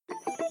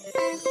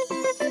Hi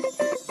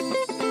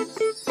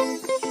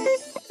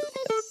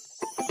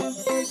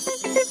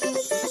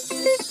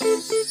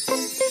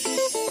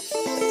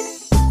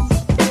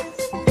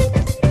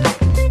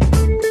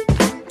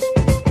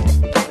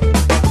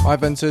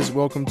Venters,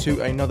 welcome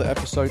to another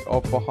episode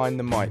of Behind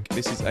the Mic.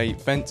 This is a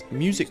Vent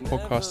music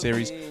podcast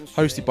series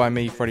hosted by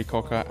me, Freddie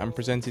Cocker, and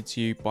presented to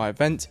you by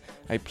Vent,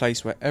 a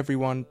place where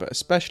everyone, but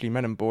especially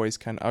men and boys,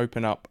 can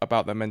open up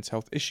about their mental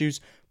health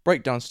issues,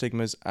 break down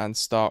stigmas, and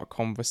start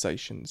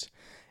conversations.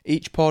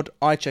 Each pod,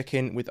 I check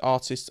in with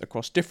artists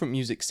across different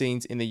music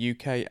scenes in the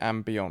UK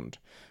and beyond.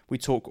 We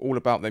talk all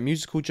about their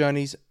musical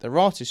journeys, their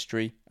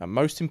artistry, and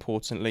most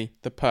importantly,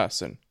 the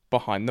person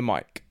behind the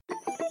mic.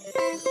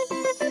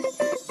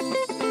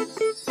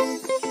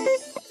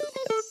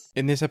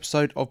 In this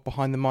episode of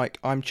Behind the Mic,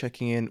 I'm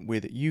checking in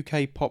with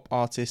UK pop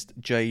artist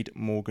Jade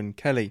Morgan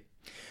Kelly.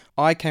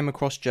 I came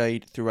across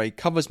Jade through a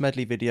covers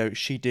medley video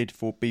she did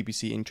for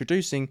BBC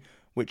Introducing,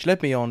 which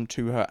led me on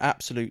to her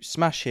absolute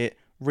smash hit,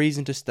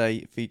 Reason to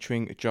Stay,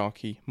 featuring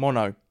Jarky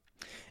Mono.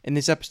 In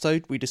this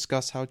episode, we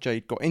discuss how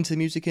Jade got into the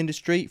music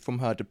industry from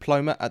her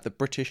diploma at the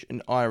British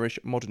and Irish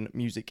Modern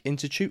Music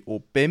Institute,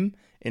 or BIM,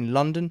 in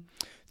London,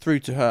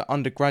 through to her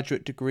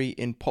undergraduate degree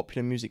in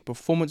popular music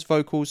performance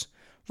vocals,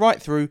 right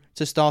through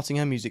to starting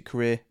her music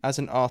career as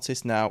an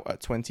artist now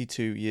at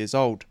 22 years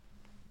old.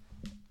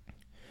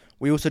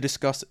 We also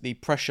discuss the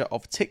pressure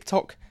of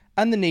TikTok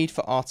and the need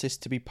for artists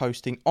to be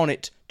posting on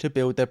it to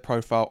build their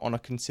profile on a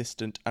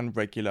consistent and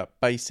regular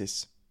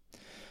basis.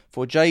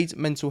 For Jade's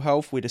mental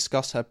health, we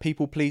discuss her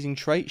people-pleasing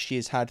trait she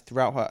has had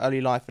throughout her early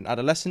life and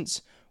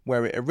adolescence,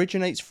 where it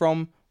originates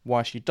from,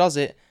 why she does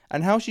it,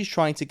 and how she's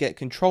trying to get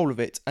control of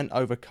it and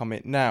overcome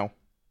it now.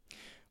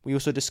 We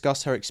also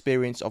discuss her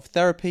experience of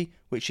therapy,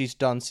 which she's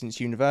done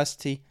since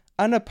university,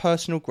 and her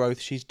personal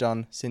growth she's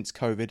done since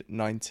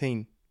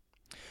COVID-19.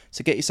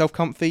 So get yourself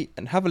comfy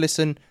and have a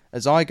listen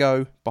as I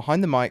go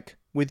behind the mic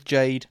with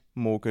Jade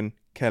Morgan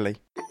Kelly.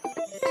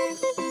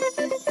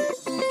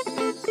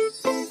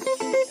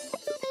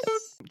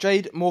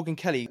 Jade Morgan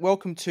Kelly,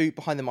 welcome to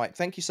Behind the Mic.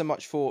 Thank you so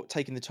much for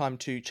taking the time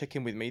to check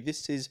in with me.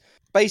 This is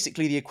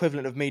basically the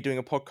equivalent of me doing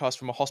a podcast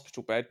from a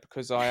hospital bed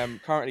because I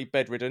am currently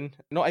bedridden,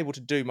 not able to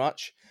do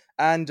much.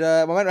 And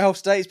my mental health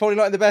state is probably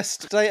not in the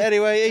best state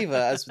anyway either,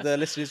 as the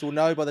listeners will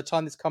know by the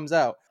time this comes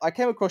out. I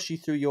came across you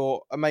through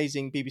your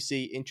amazing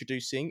BBC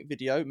Introducing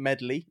video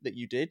medley that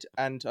you did,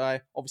 and I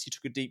obviously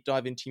took a deep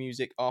dive into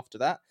music after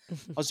that.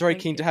 I was very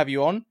keen to have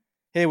you on.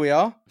 Here we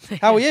are.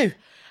 How are you?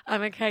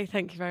 I'm okay,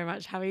 thank you very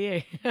much. How are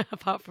you?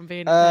 Apart from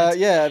being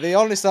yeah, the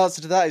honest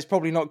answer to that is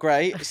probably not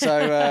great.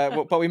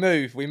 So, but we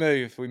move.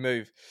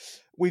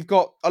 We've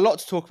got a lot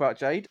to talk about,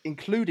 Jade,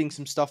 including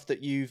some stuff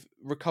that you've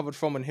recovered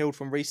from and healed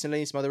from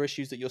recently, some other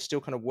issues that you're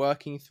still kind of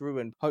working through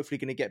and hopefully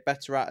going to get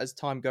better at as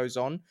time goes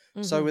on.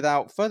 Mm-hmm. So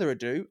without further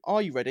ado,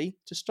 are you ready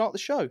to start the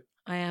show?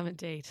 I am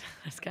indeed.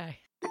 Let's go.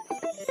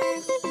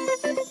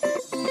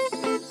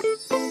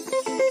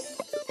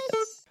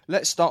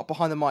 Let's start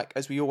behind the mic,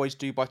 as we always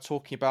do, by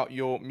talking about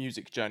your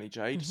music journey,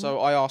 Jade. Mm-hmm. So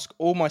I ask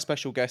all my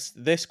special guests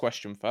this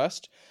question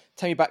first.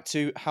 Take me back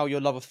to how your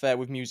love affair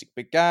with music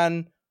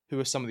began. Who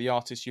are some of the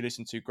artists you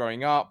listened to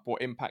growing up?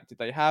 What impact did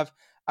they have?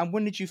 And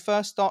when did you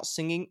first start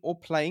singing or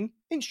playing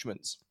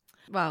instruments?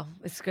 Well,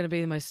 it's going to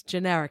be the most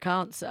generic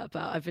answer,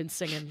 but I've been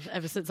singing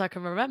ever since I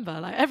can remember,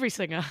 like every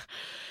singer.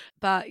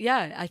 But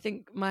yeah, I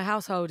think my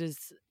household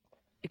is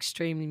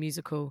extremely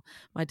musical.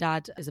 My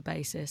dad is a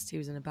bassist. He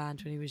was in a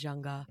band when he was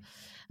younger.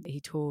 He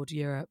toured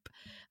Europe.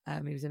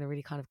 He was in a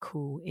really kind of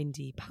cool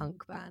indie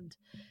punk band.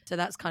 So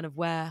that's kind of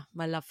where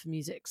my love for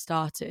music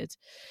started,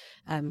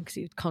 because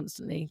he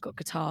constantly got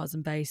guitars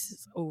and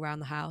basses all around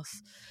the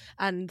house.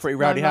 And pretty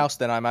rowdy house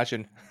then, I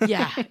imagine.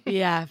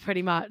 yeah,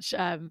 pretty much.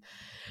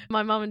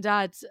 My mum and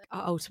dad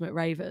are ultimate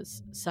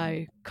ravers.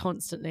 So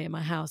constantly in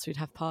my house, we'd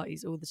have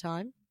parties all the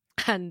time.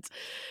 And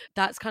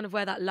that's kind of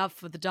where that love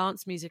for the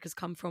dance music has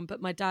come from.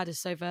 But my dad is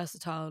so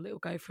versatile. It will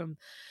go from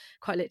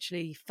quite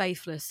literally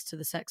Faithless to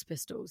the Sex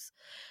Pistols.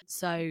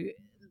 So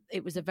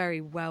it was a very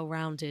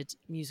well-rounded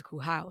musical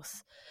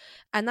house.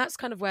 And that's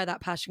kind of where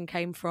that passion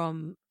came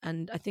from.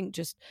 And I think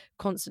just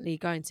constantly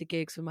going to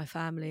gigs with my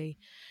family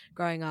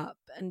growing up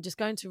and just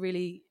going to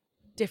really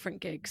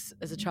different gigs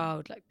as a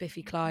child, like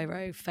Biffy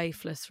Clyro,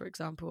 Faithless, for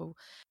example.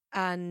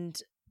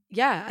 And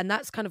yeah, and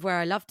that's kind of where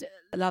I loved it.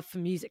 The love for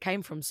music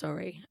came from,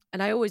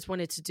 And I always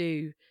wanted to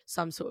do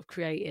some sort of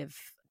creative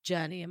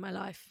journey in my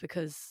life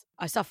because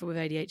I suffer with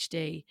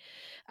ADHD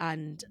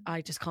and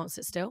I just can't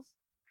sit still.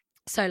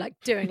 So like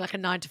doing like a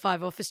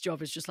 9-to-5 office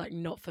job is just like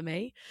not for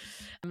me.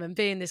 And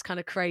being this kind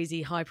of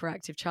crazy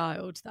hyperactive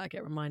child that I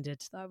get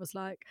reminded that I was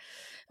like,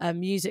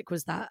 music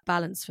was that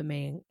balance for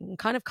me and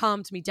kind of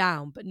calmed me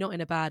down, but not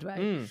in a bad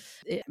way.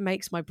 It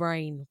makes my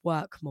brain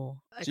work more.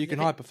 So you can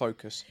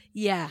hyperfocus.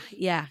 Yeah.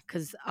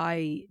 Because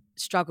I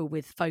struggle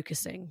with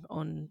focusing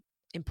on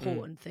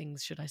important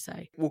things, should I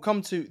say. We'll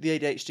come to the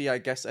ADHD, I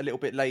guess, a little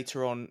bit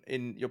later on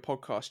in your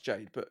podcast,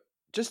 Jade, but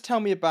just tell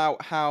me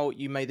about how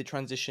you made the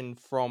transition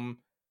from,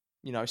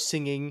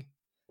 singing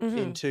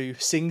into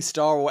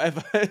SingStar or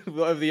whatever,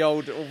 whatever the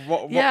old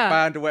rock Yeah.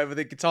 band or whatever,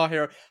 the Guitar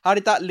Hero. How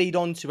did that lead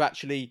on to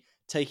actually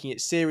taking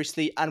it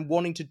seriously and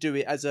wanting to do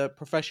it as a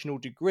professional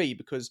degree?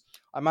 Because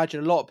I imagine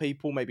a lot of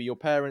people, maybe your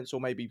parents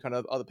or maybe kind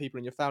of other people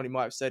in your family,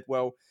 might have said,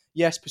 well,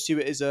 yes, pursue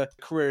it as a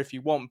career if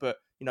you want, but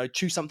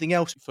choose something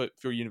else for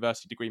your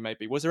university degree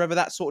maybe. Was there ever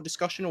that sort of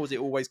discussion, or was it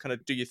always kind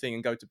of do your thing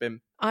and go to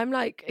BIM? I'm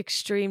like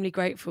extremely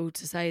grateful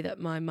to say that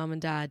my mum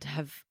and dad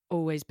have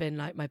always been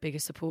like my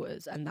biggest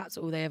supporters, and that's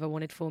all they ever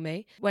wanted for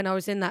me. When I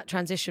was in that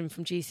transition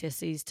from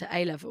GCSEs to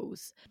A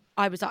levels,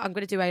 I was like, I'm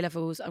going to do A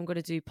levels, I'm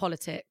going to do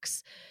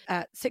politics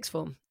at sixth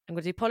form. I'm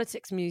going to do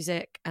politics,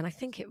 music, and I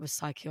think it was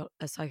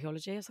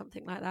psychology or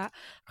something like that.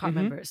 I can't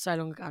remember. It's so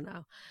long ago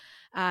now.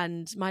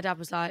 And my dad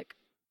was like,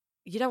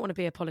 you don't want to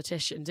be a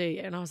politician, do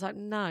you? And I was like,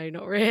 no,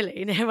 not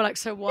really. And they were like,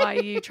 so why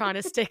are you trying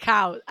to stick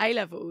out A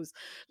levels?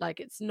 Like,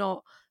 it's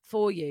not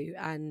for you.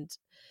 And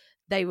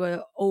they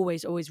were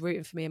always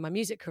rooting for me in my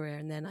music career.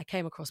 And then I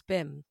came across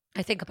BIM,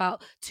 I think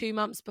about 2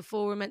 months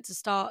before we were meant to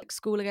start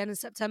school again in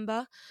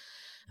September.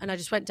 And I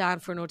just went down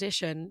for an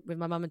audition with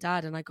my mum and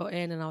dad, and I got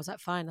in, and I was like,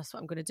 fine, that's what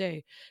I'm going to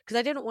do. Because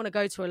I didn't want to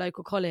go to a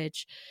local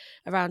college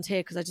around here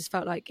because I just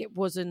felt like it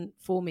wasn't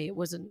for me. It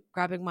wasn't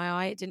grabbing my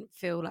eye. It didn't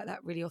feel like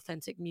that really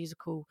authentic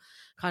musical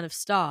kind of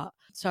start.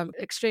 So I'm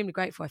extremely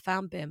grateful I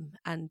found BIM.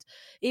 And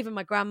even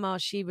my grandma,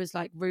 she was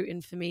like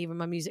rooting for me in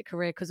my music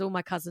career because all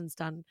my cousins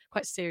done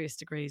quite serious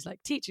degrees,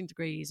 like teaching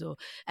degrees or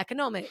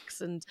economics.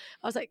 And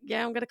I was like,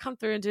 yeah, I'm going to come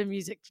through and do a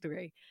music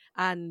degree.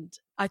 And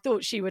I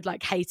thought she would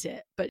like hate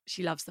it, but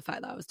she loves the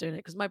fact that I was doing it.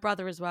 Because my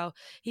brother as well,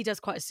 he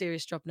does quite a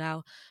serious job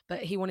now,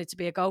 but he wanted to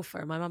be a golfer.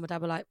 And my mum and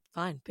dad were like,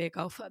 fine, be a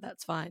golfer.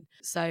 That's fine.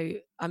 So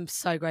I'm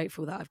so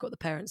grateful that I've got the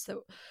parents that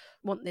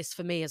want this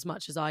for me as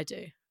much as I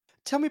do.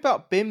 Tell me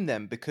about BIM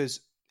then,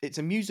 because it's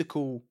a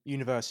musical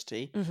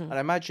university. And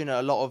I imagine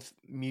a lot of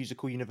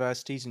musical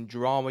universities and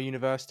drama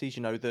universities,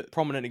 the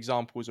prominent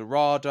examples are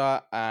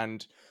RADA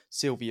and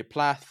Sylvia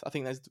Plath. I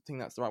think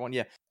that's the right one.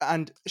 Yeah.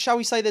 And shall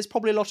we say there's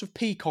probably a lot of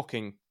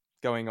peacocking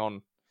going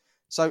on.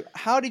 So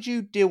how did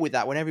you deal with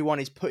that when everyone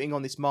is putting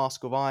on this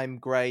mask of I'm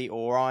great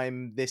or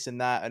I'm this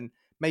and that, and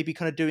maybe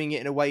kind of doing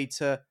it in a way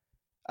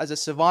as a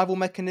survival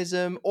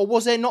mechanism? Or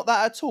was there not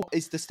that at all?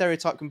 Is the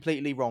stereotype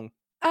completely wrong?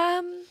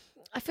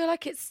 I feel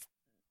like it's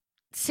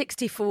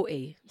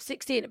 60-40.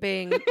 60 in it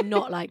being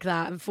not like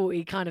that, and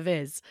 40 kind of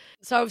is.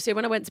 So obviously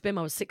when I went to BIM,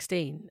 I was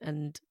 16,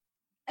 and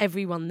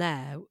everyone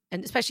there,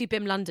 and especially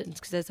BIM London,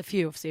 because there's a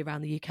few obviously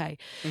around the UK,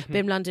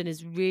 BIM London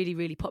is really,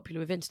 really popular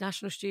with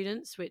international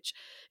students, which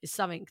is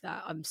something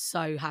that I'm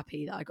so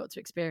happy that I got to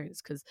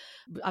experience, because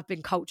I've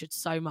been cultured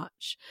so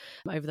much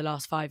over the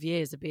last 5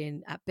 years of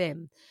being at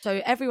BIM.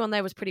 So everyone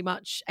there was pretty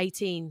much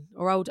 18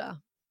 or older.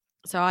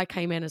 So I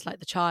came in as like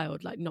the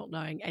child, like not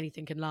knowing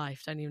anything in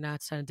life, don't even know how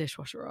to turn a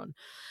dishwasher on.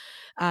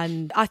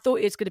 And I thought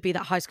it was going to be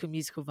that High School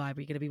Musical vibe.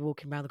 You're going to be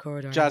walking around the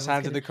corridor. Jazz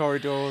hands in the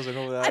corridors and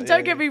all that. And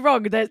don't get me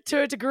wrong,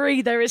 to a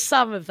degree, there is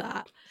some of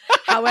that.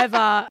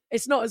 However,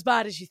 it's not as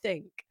bad as you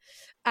think.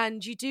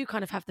 And you do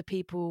kind of have the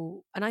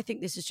people, and I think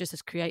this is just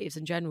as creatives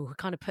in general, who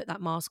kind of put that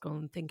mask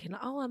on thinking,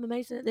 like, oh, I'm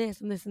amazing at this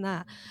and this and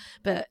that.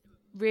 But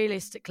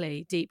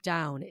realistically, deep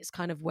down, it's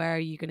kind of where are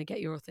you going to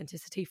get your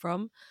authenticity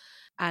from?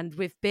 And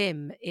with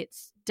BIM,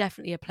 it's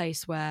definitely a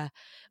place where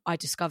I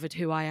discovered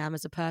who I am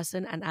as a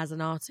person and as an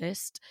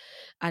artist,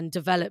 and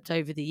developed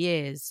over the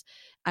years.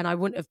 And I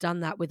wouldn't have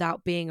done that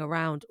without being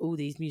around all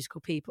these musical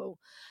people.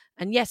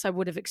 And yes, I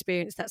would have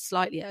experienced that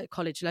slightly at a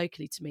college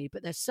locally to me,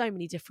 but there's so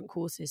many different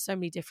courses, so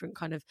many different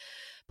kind of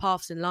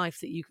paths in life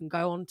that you can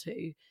go on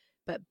to.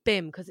 But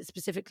BIM, because it's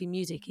specifically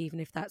music, even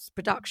if that's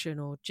production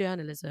or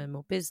journalism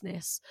or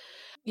business,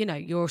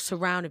 you're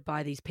surrounded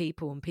by these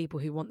people and people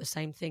who want the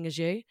same thing as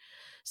you.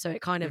 So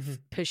it kind of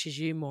pushes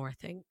you more, I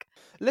think.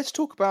 Let's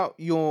talk about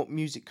your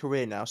music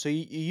career now. So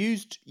you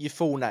used your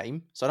full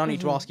name, so I don't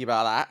need to ask you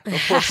about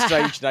that, or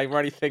stage name or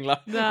anything like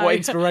what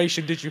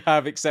inspiration did you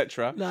have,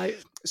 etc. No.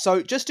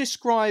 So just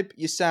describe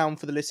your sound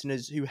for the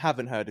listeners who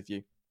haven't heard of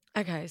you.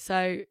 Okay,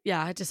 so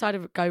yeah, I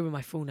decided to go with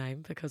my full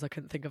name because I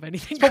couldn't think of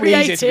anything probably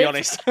creative. Easier, to be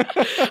honest.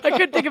 I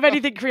couldn't think of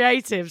anything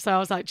creative, so I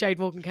was like, Jade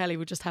Morgan Kelly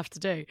would just have to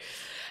do.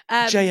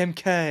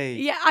 JMK.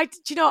 Yeah,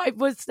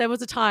 there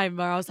was a time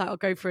where I was like, I'll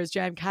go for as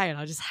JMK, and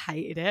I just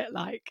hated it.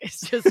 Like,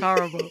 it's just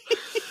horrible.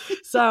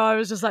 So I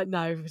was just like,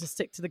 no, we'll just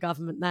stick to the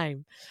government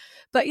name.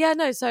 But yeah,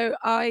 no, so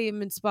I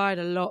am inspired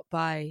a lot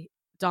by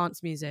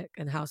dance music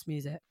and house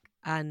music.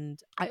 And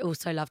I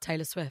also love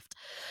Taylor Swift.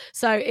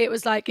 So it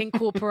was like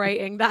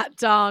incorporating that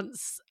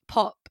dance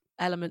pop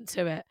element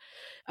to it.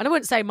 And I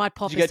wouldn't say my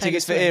pop is Did you get Taylor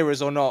tickets Swift. for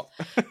Eras or not?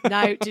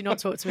 No, do not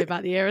talk to me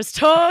about the Eras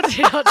tour.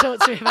 Do not talk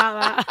to me about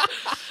that.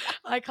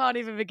 I can't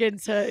even begin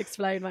to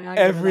explain my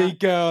anger. Every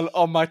girl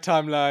on my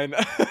timeline.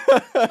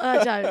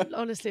 I don't.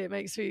 Honestly, it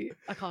makes me...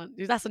 I can't.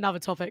 That's another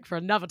topic for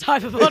another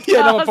type of podcast.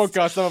 Yeah, another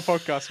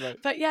podcast, mate.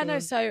 But yeah, no,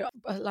 so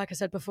like I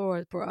said before, I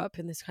was brought up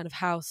in this kind of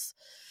house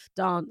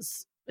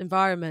dance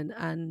environment,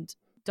 and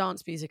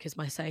dance music is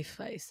my safe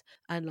place.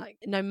 And like,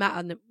 no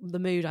matter the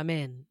mood I'm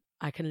in,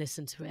 I can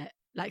listen to it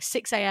like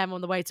 6 a.m.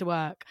 on the way to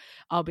work,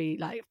 I'll be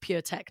like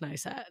pure techno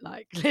set,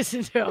 like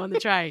listen to it on the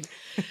train.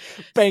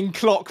 Ben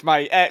Clock,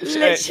 mate, at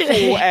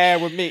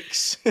 4-hour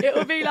mix. It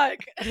will be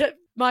like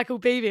Michael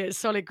Beebe at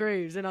Solid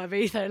Grooves in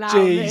Ibiza, an hour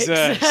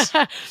Jesus.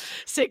 mix.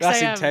 6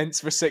 That's a.m. intense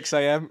for 6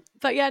 a.m.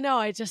 But yeah, no,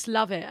 I just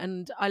love it.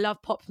 And I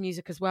love pop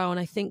music as well. And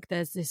I think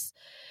there's this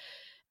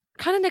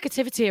kind of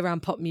negativity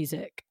around pop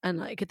music, and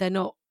like they're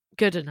not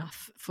good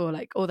enough for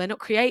like, or they're not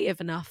creative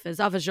enough as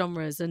other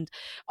genres. And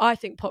I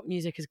think pop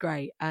music is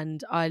great,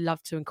 and I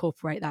love to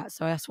incorporate that.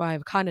 So that's why I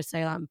kind of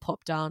say that in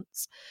pop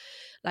dance,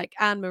 like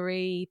Anne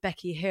Marie,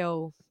 Becky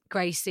Hill,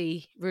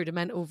 Gracie,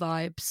 Rudimental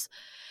vibes.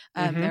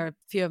 There are a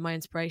few of my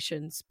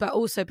inspirations, but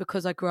also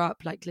because I grew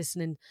up like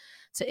listening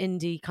to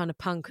indie kind of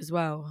punk as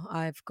well.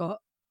 I've got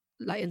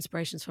like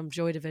inspirations from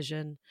Joy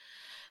Division,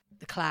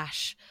 The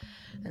Clash,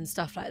 and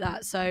stuff like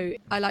that. So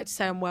I like to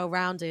say I'm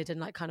well-rounded and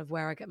like kind of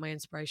where I get my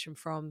inspiration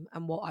from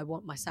and what I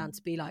want my sound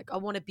to be like. I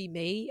want to be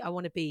me. I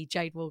want to be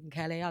Jade Morgan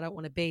Kelly. I don't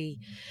want to be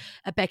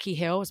a Becky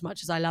Hill, as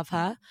much as I love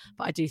her,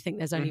 but I do think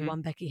there's only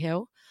one Becky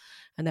Hill,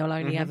 and there will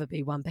only ever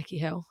be one Becky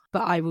Hill.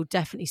 But I will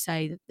definitely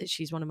say that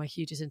she's one of my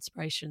hugest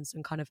inspirations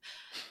and kind of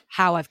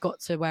how I've got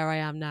to where I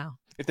am now.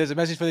 If there's a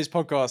message for this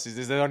podcast, is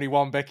there's only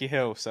one Becky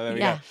Hill. So there we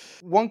go.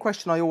 One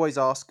question I always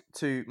ask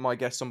to my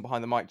guests on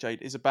Behind the Mic,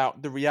 Jade, is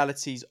about the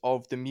realities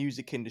of the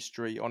music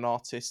industry on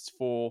artists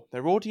for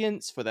their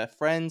audience, for their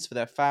friends, for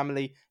their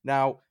family.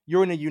 Now,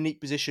 you're in a unique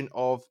position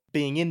of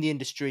being in the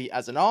industry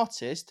as an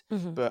artist,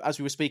 but as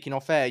we were speaking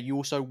off air, you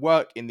also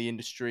work in the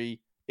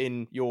industry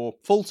in your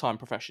full-time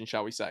profession,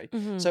 shall we say.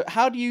 So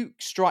how do you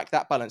strike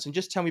that balance? And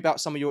just tell me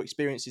about some of your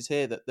experiences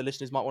here that the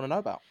listeners might want to know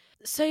about.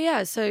 So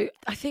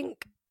I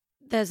think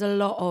there's a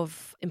lot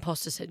of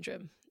imposter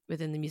syndrome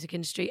within the music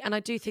industry. And I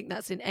do think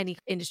that's in any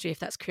industry, if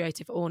that's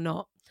creative or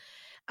not.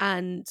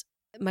 And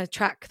my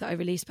track that I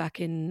released back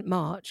in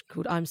March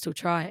called I'm Still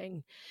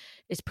Trying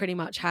is pretty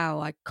much how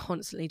I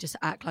constantly just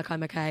act like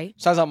I'm okay.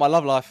 Sounds like my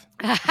love life.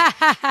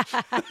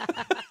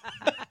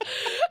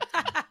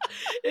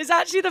 It's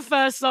actually the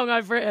first song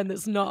I've written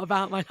that's not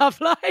about my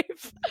love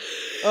life.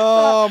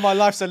 My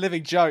life's a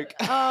living joke.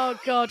 Oh,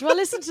 God. Well,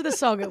 listen to the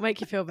song. It'll make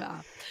you feel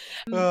better.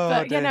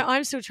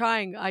 I'm Still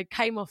Trying. I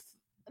came off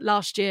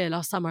last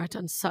summer. I'd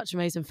done such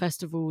amazing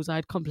festivals.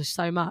 I'd accomplished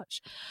so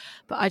much,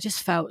 but I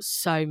just felt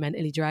so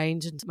mentally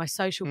drained, and my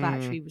social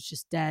battery was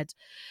just dead.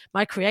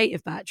 My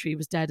creative battery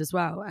was dead as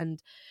well.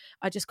 And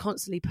I just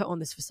constantly put on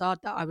this facade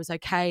that I was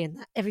okay and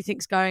that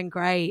everything's going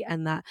great,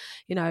 and that,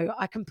 you know,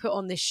 I can put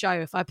on this show.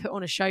 If I put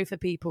on a show for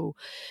people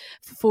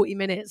for 40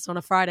 minutes on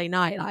a Friday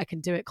night, like, I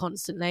can do it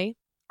constantly.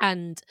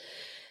 And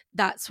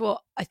that's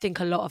what I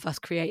think a lot of us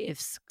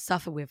creatives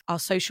suffer with. Our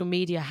social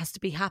media has to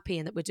be happy,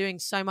 and that we're doing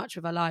so much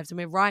with our lives, and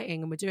we're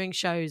writing and we're doing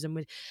shows and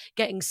we're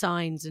getting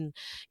signs and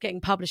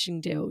getting publishing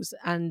deals.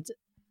 And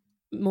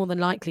more than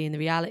likely in the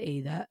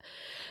reality that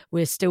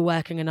we're still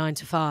working a 9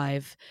 to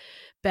 5,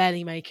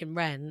 barely making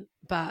rent,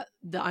 but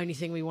the only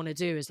thing we want to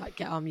do is like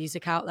get our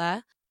music out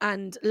there.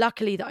 And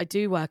luckily that I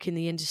do work in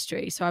the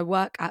industry. So I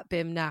work at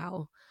BIM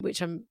now,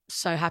 which I'm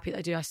so happy that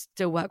I do. I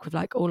still work with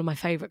like all of my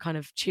favorite kind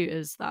of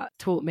tutors that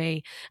taught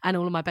me, and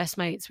all of my best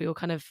mates. We all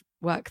kind of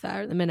work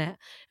there at the minute.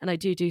 And I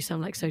do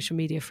some like social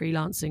media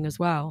freelancing as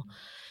well.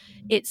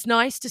 It's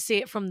nice to see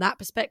it from that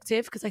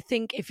perspective, because I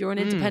think if you're an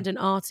independent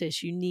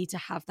artist, you need to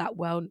have that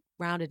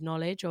well-rounded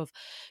knowledge of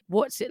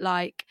what's it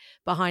like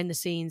behind the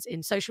scenes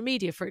in social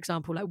media, for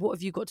example. Like, what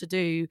have you got to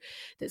do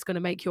that's going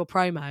to make your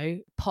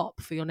promo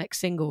pop for your next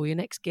single, your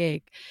next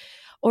gig?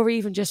 Or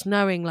even just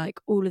knowing like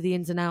all of the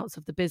ins and outs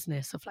of the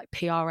business of like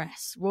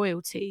PRS,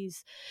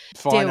 royalties,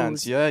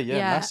 finance, deals,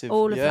 massive,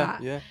 all of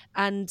that. Yeah.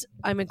 And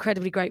I'm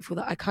incredibly grateful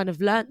that I kind of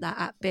learnt that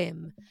at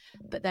BIM,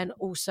 but then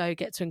also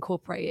get to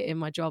incorporate it in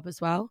my job as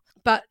well.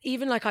 But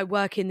even like I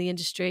work in the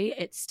industry,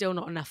 it's still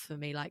not enough for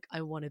me. Like,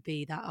 I want to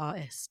be that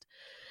artist.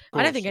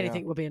 I don't think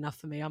anything will be enough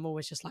for me. I'm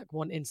always just like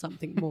wanting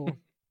something more.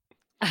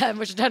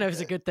 Which I don't know if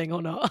it's a good thing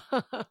or not.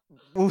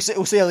 We'll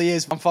see how the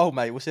years unfold,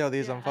 mate. We'll see how the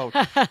years unfold.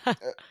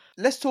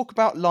 Let's talk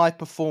about live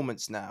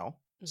performance now.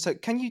 So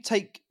can you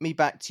take me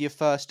back to your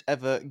first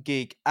ever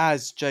gig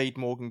as Jade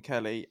Morgan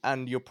Kelly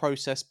and your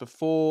process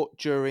before,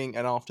 during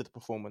and after the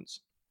performance?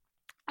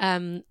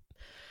 Gosh,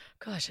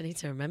 I need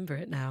to remember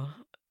it now.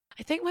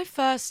 I think my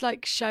first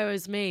like show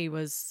as me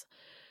was...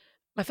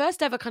 My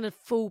first ever kind of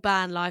full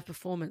band live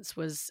performance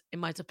was in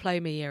my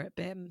diploma year at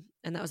BIM,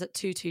 and that was at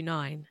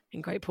 229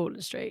 in Great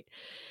Portland Street.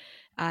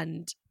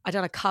 And I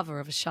done a cover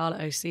of a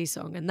Charlotte OC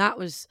song, and that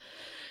was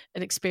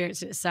an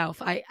experience in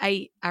itself. I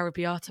ate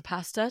arrabbiata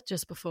pasta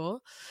just before,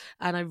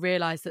 and I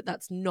realised that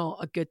that's not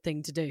a good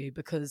thing to do,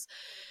 because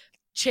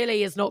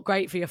chili is not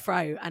great for your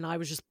throat, and I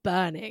was just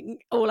burning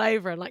all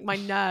over, and like my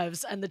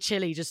nerves and the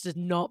chili just did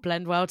not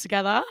blend well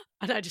together.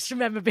 And I just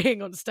remember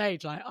being on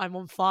stage like, I'm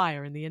on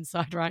fire in the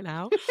inside right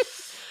now.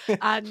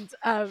 And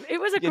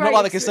it was a great not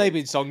like the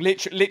Kasabian song,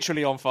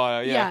 literally on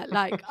fire. Yeah,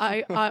 like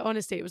I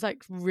honestly, it was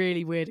like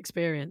really weird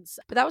experience.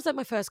 But that was like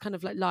my first kind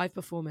of like live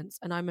performance,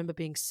 and I remember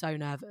being so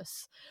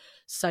nervous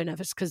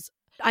because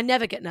I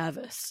never get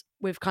nervous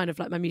with kind of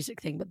like my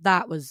music thing, but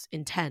that was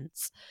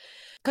intense.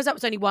 Because that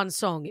was only one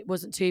song, it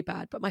wasn't too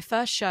bad. But my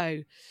first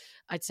show,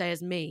 I'd say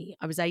as me,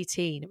 I was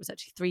 18. It was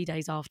actually 3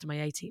 days after my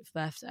 18th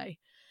birthday.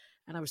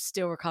 And I was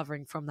still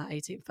recovering from that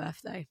 18th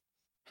birthday.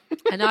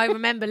 And I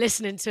remember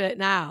listening to it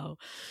now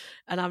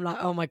and I'm like,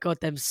 oh my God,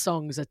 them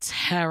songs are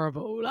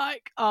terrible.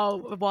 Like,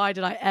 oh, why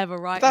did I ever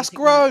write But that's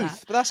anything like growth.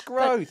 that? But that's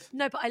growth.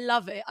 But I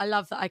love it. I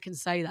love that I can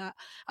say that.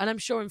 And I'm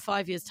sure in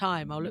 5 years'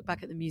 time, I'll look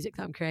back at the music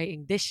that I'm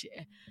creating this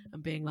year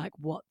and being like,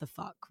 what the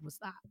fuck was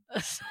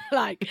that?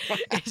 Like,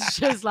 it's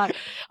just like,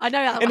 I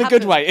know that in a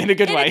good way. In a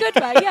good way.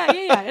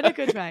 Yeah. In a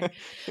good way.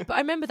 But I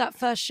remember that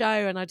first show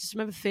and I just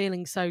remember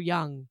feeling so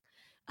young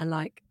and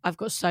like, I've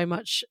got so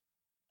much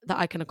that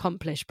I can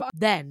accomplish. But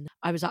then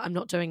I was like, I'm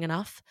not doing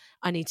enough.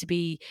 I need to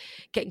be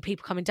getting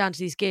people coming down to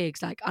these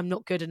gigs. Like, I'm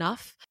not good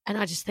enough. And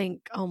I just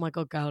think, oh my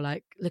God, girl,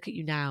 like, look at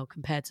you now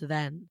compared to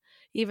then.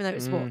 Even though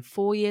it's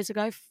 4 years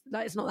ago,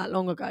 like, it's not that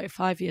long ago,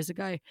 5 years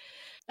ago.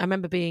 I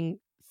remember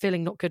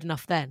feeling not good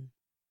enough then.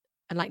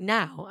 And like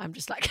now, I'm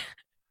just like,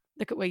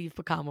 look at where you've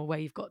become or where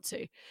you've got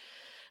to.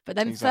 But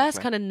then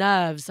first kind of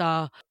nerves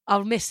I'll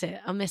miss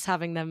it. I'll miss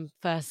having them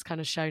first kind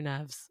of show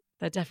nerves.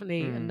 They're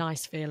definitely a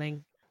nice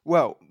feeling.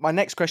 Well, my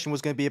next question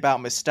was going to be about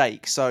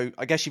mistakes. So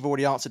I guess you've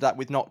already answered that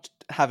with not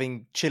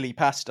having chili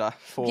pasta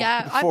for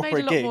I've made a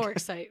lot gig. more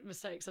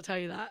mistakes, I'll tell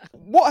you that.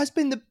 What has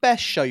been the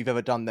best show you've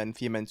ever done then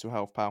for your mental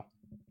health, pal?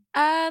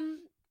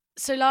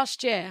 So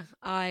last year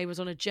I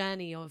was on a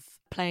journey of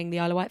playing the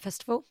Isle of Wight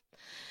Festival.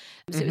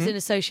 So it was in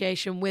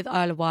association with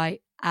Isle of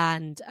Wight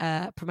and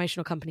a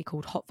promotional company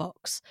called Hot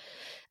Vox.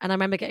 And I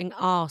remember getting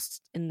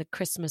asked in the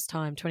Christmas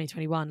time,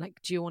 2021,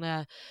 like, do you want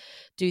to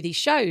do these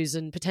shows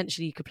and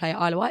potentially you could play at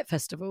Isle of Wight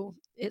Festival?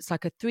 It's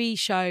like a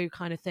 3-show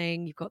kind of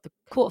thing. You've got the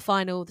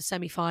quarterfinal, the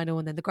semi-final,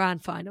 and then the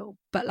grand final.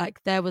 But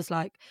like there was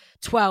like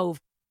 12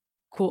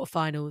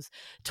 quarterfinals,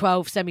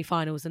 12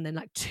 semi-finals, and then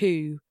like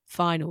 2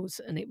 finals.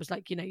 And it was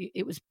like, you know,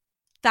 it was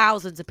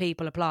thousands of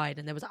people applied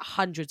and there was like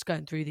hundreds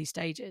going through these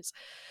stages.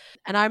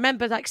 And I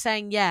remember like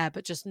saying yeah,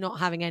 but just not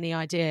having any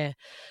idea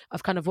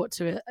of kind of what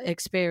I'd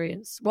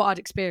experience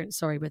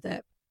with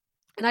it.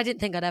 And I didn't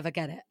think I'd ever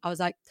get it. I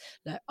was like,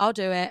 look, I'll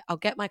do it. I'll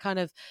get my kind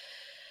of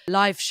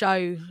live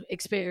show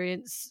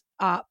experience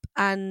up.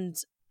 And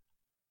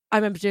I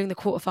remember doing the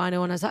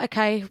quarterfinal and I was like,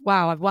 okay,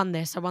 wow, I've won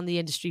this. I won the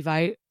industry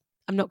vote.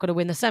 I'm not going to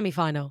win the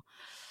semi-final.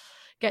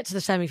 Get to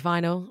the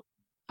semi-final.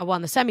 I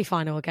won the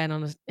semi-final again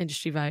on an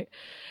industry vote.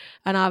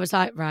 And I was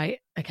like, right,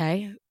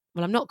 okay,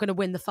 well, I'm not going to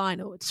win the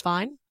final. It's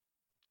fine.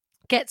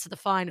 Get to the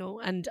final.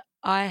 And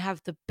I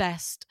have the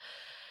best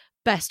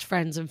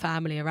friends and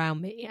family around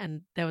me.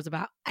 And there was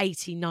about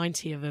 80,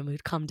 90 of them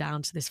who'd come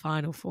down to this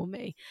final for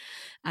me.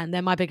 And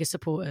they're my biggest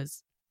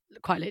supporters,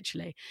 quite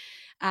literally.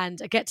 And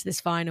I get to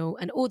this final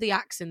and all the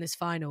acts in this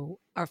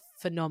final are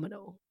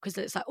phenomenal because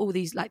it's like all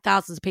these like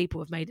thousands of people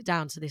have made it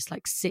down to this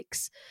like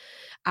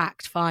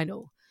 6-act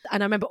final.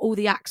 And I remember all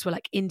the acts were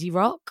like indie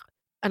rock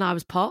and I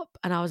was pop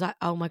and I was like,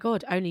 oh my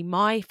God, only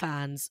my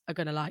fans are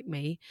going to like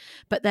me.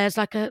 But there's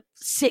like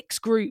 6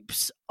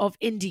 groups of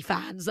indie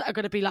fans that are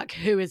going to be like,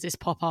 who is this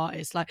pop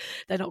artist? Like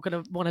they're not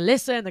going to want to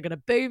listen. They're going to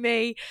boo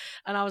me.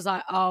 And I was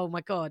like, oh my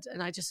God.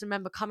 And I just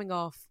remember coming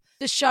off.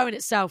 The show in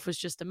itself was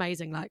just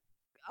amazing. Like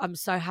I'm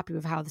so happy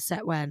with how the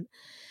set went.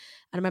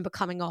 And I remember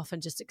coming off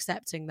and just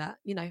accepting that,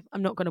 you know,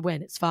 I'm not going to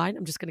win. It's fine.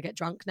 I'm just going to get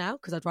drunk now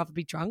because I'd rather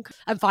be drunk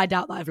and find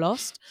out that I've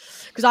lost.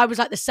 Because I was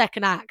like the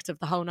second act of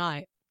the whole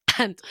night.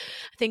 And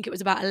I think it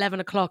was about 11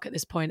 o'clock at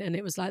this point, and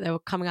it was like they were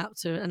coming out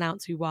to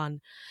announce who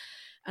won.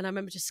 And I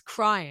remember just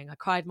crying. I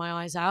cried my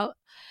eyes out.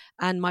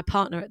 And my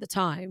partner at the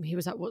time, he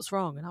was like, what's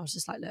wrong? And I was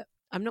just like, look,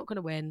 I'm not going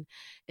to win.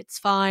 It's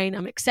fine.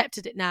 I'm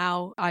accepted it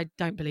now. I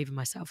don't believe in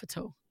myself at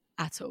all.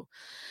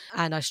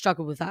 And I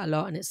struggle with that a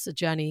lot. And it's a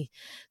journey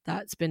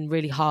that's been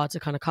really hard to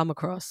kind of come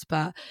across.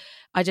 But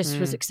I just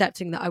was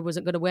accepting that I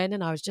wasn't going to win.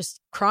 And I was just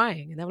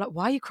crying. And they were like,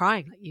 why are you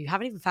crying? Like, you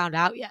haven't even found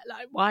out yet.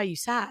 Like, why are you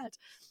sad?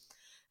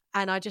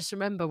 And I just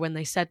remember when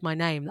they said my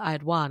name that I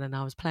had won and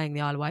I was playing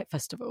the Isle of Wight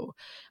Festival,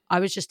 I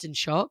was just in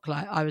shock.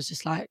 Like, I was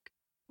just like,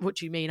 what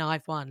do you mean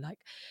I've won? Like,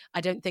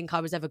 I don't think I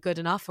was ever good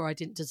enough or I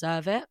didn't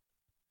deserve it.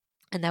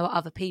 And there were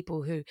other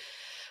people who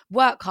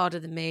work harder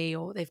than me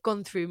or they've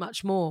gone through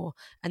much more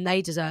and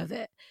they deserve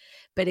it.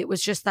 But it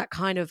was just that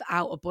kind of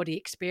out of body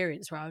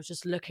experience where I was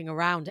just looking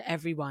around at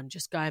everyone,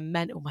 just going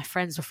mental. My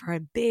friends were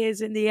throwing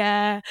beers in the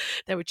air.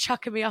 They were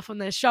chucking me up on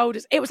their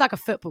shoulders. It was like a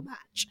football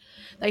match.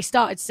 They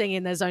started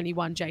singing There's Only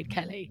One Jade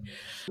Kelly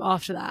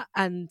after that.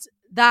 And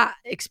that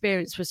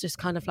experience was just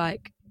kind of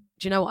like,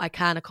 do you know what? I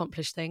can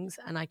accomplish things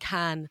and I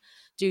can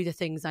do the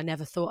things I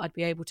never thought I'd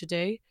be able to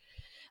do.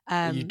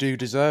 You do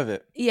deserve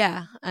it.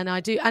 Yeah, and I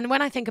do. And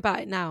when I think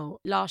about it now,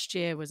 last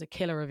year was a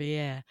killer of a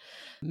year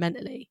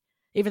mentally.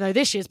 Even though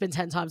this year's been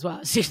 10 times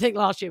worse. You think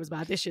last year was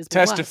bad, this year's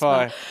been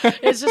Testify. Worse.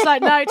 It's just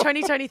like, no,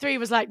 2023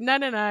 was like,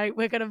 no,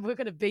 we're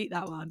gonna beat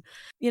that one.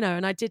 You know,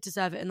 and I did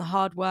deserve it, and the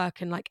hard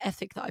work and like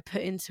ethic that I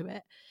put into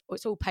it,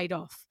 it's all paid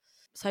off.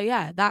 So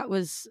yeah, that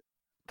was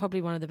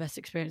probably one of the best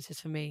experiences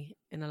for me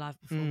in a live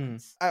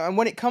performance. And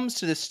when it comes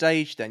to the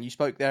stage, then you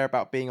spoke there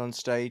about being on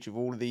stage with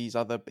all of these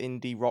other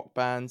indie rock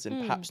bands and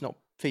perhaps not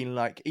feeling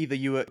like either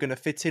you were going to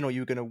fit in or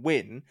you were going to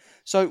win.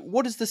 So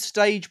what does the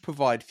stage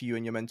provide for you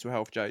and your mental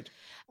health, Jade?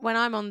 When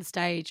I'm on the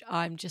stage,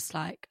 I'm just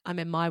like, I'm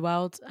in my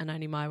world and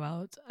only my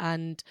world.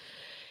 And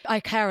I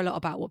care a lot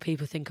about what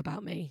people think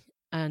about me.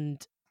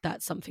 And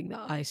that's something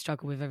that I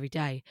struggle with every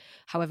day.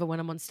 However,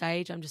 when I'm on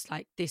stage, I'm just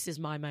like, this is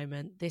my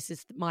moment. This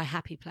is my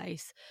happy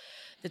place.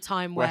 The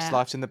time where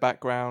Westlife's in the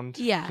background.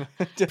 Yeah,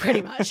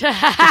 pretty much.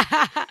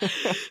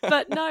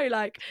 But no,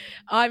 like,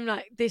 I'm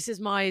like, this is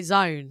my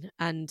zone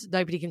and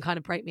nobody can kind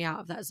of break me out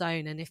of that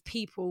zone. And if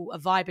people are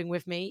vibing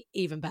with me,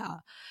 even better.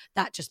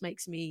 That just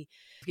makes me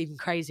even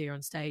crazier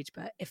on stage.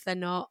 But if they're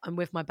not, I'm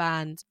with my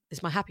band,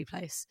 it's my happy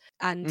place.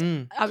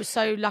 And I was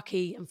so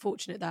lucky and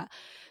fortunate that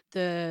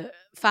the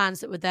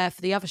fans that were there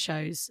for the other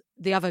shows,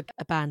 the other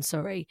band,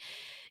 sorry,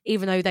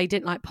 even though they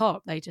didn't like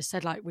pop, they just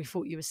said like, we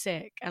thought you were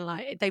sick. And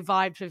like, they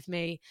vibed with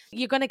me.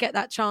 You're going to get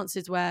that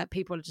chances where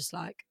people are just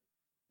like,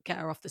 get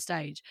her off the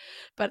stage.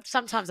 But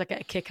sometimes I get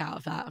a kick out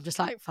of that. I'm just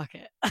like, fuck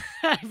it.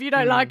 If you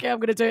don't like it, I'm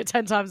going to do it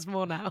 10 times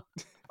more now.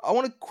 I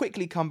want to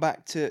quickly come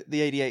back to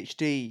the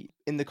ADHD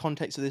in the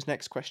context of this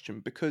next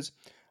question, because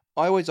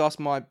I always ask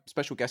my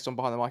special guests on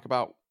Behind the Mic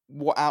about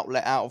what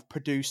outlet out of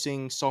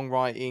producing,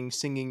 songwriting,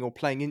 singing or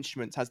playing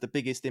instruments has the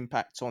biggest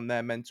impact on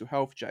their mental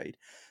health, Jade.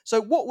 So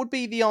what would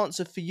be the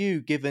answer for you,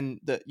 given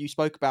that you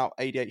spoke about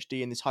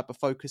ADHD and this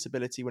hyper-focus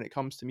ability when it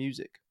comes to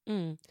music?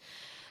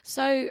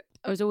 So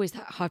I was always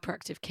that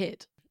hyperactive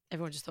kid.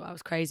 Everyone just thought I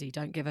was crazy.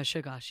 Don't give her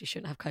sugar. She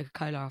shouldn't have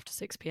Coca-Cola after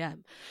 6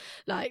 p.m.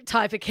 Like,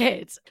 type of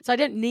kid. So I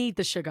didn't need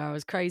the sugar,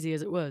 as crazy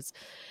as it was.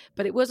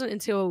 But it wasn't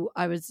until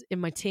I was in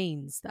my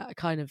teens that I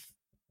kind of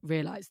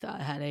realised that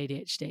I had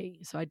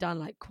ADHD. So I'd done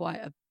like quite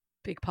a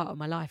big part of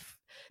my life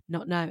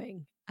not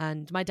knowing.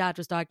 And my dad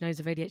was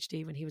diagnosed with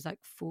ADHD when he was like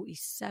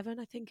 47,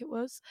 I think it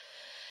was.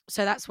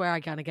 So that's where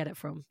I kind of get it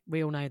from.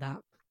 We all know that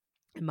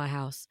in my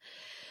house.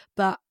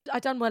 But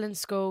I'd done well in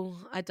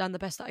school. I'd done the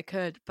best that I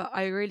could. But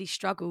I really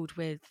struggled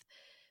with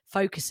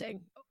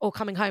focusing or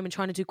coming home and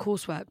trying to do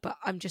coursework. But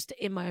I'm just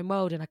in my own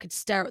world and I could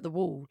stare at the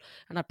wall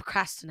and I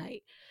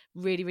procrastinate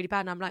really, really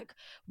bad. And I'm like,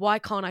 why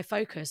can't I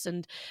focus?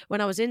 And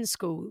when I was in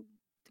school,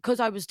 because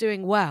I was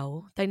doing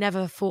well, they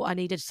never thought I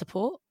needed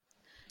support.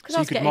 Because So I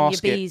you was could getting your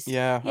mask B's. it.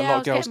 Yeah, a lot I of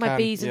was girls getting my can.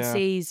 B's and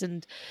C's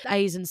and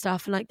A's and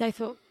stuff. And like, they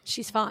thought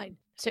she's fine.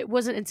 So it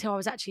wasn't until I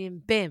was actually in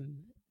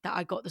BIM that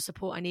I got the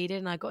support I needed,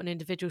 and I got an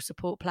individual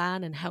support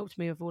plan and helped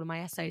me with all of my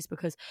essays,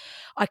 because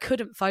I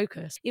couldn't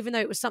focus. Even though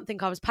it was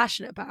something I was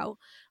passionate about,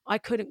 I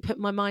couldn't put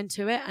my mind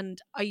to it.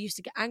 And I used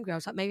to get angry. I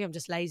was like, maybe I'm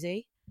just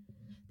lazy.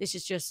 This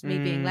is just me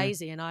being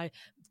lazy and I've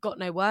got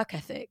no work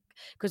ethic.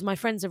 Because my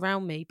friends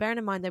around me, bearing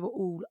in mind they were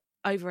all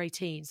over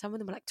 18, some of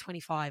them were like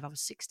 25, I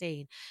was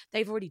 16.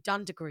 They've already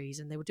done degrees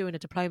and they were doing a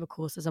diploma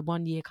course as a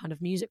 1-year kind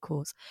of music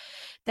course.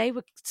 They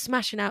were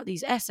smashing out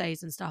these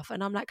essays and stuff.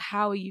 And I'm like,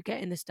 how are you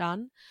getting this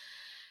done?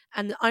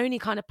 And the only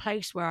kind of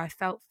place where I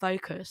felt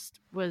focused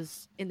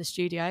was in the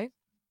studio.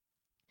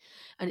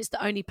 And it's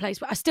the only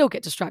place where I still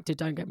get distracted,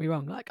 don't get me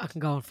wrong. Like, I can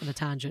go off on a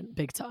tangent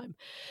big time.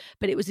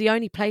 But it was the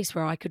only place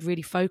where I could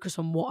really focus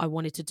on what I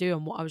wanted to do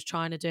and what I was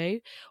trying to do,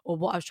 or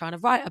what I was trying to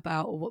write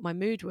about, or what my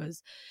mood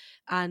was.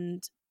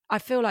 And I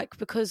feel like,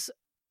 because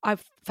I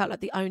felt like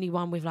the only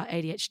one with like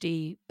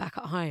ADHD back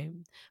at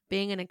home,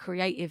 being in a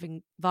creative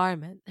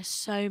environment, there's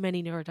so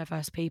many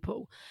neurodiverse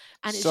people,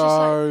 and it's so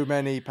just like,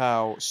 many,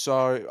 pal.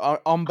 So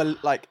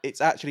like,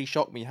 it's actually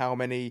shocked me how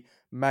many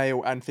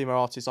male and female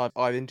artists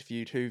I've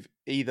interviewed who've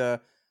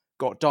either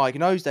got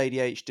diagnosed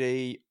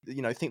ADHD,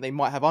 think they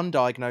might have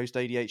undiagnosed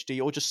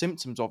ADHD, or just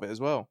symptoms of it as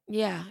well.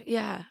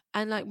 Yeah.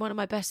 And like, one of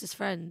my bestest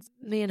friends,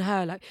 me and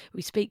her, like,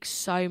 we speak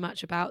so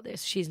much about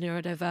this. She's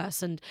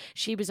neurodiverse and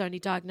she was only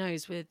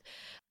diagnosed with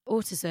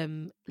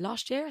autism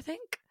last year, I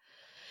think.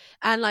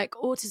 And like,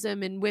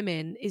 autism in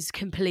women is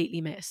completely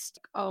missed.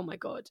 Oh my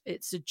God,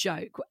 it's a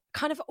joke.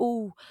 Kind of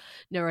all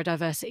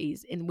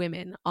neurodiversities in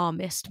women are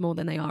missed more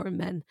than they are in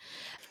men.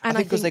 And I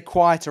think because they're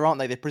quieter, aren't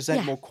they? They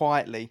present more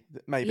quietly,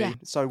 maybe. Yeah.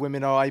 So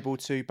women are able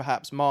to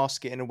perhaps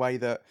mask it in a way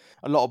that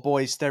a lot of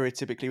boys,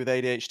 stereotypically with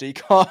ADHD,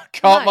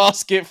 can't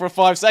mask it for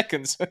 5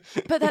 seconds.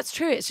 But that's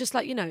true. It's just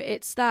like,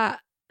 it's that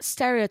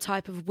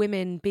stereotype of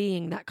women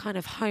being that kind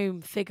of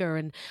home figure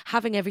and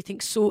having everything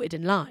sorted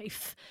in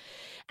life.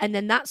 And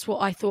then that's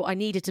what I thought I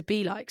needed to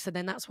be like. So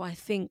then that's why I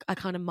think I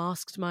kind of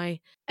masked my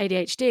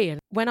ADHD. And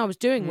when I was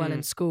doing well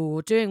in school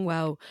or doing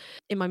well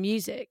in my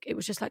music, it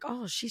was just like,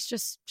 oh,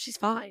 she's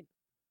fine.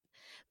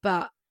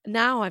 But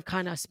now I've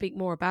kind of speak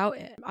more about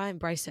it. I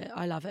embrace it.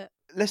 I love it.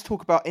 Let's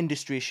talk about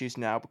industry issues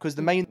now, because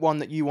the main one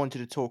that you wanted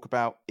to talk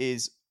about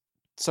is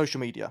social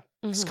media.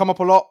 It's come up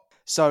a lot.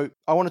 So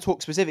I want to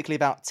talk specifically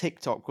about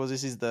TikTok, because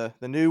this is the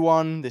new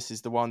one. This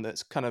is the one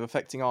that's kind of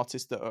affecting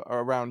artists that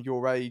are around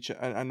your age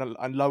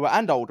and lower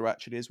and older,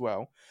 actually, as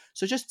well.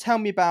 So just tell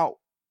me about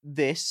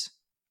this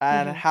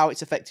and how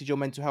it's affected your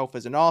mental health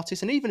as an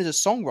artist and even as a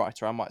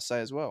songwriter, I might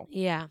say, as well.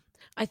 Yeah.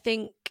 I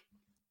think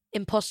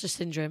imposter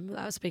syndrome that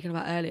I was speaking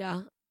about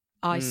earlier,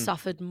 I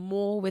suffered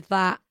more with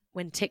that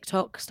when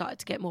TikTok started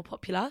to get more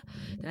popular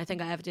than I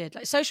think I ever did.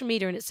 Like social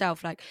media in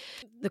itself, like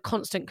the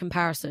constant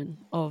comparison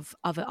of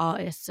other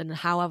artists and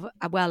how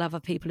well other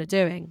people are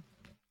doing.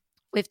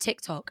 With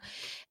TikTok,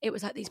 it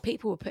was like these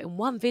people were putting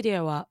one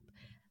video up,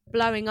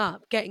 blowing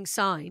up, getting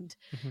signed.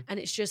 And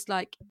it's just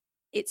like,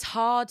 it's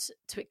hard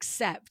to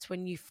accept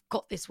when you've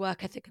got this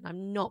work ethic. And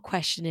I'm not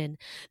questioning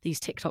these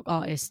TikTok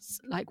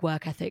artists like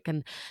work ethic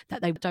and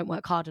that they don't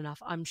work hard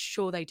enough. I'm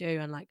sure they do.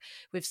 And like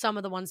with some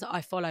of the ones that I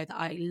follow that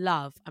I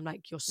love, I'm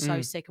like, you're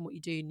so sick in what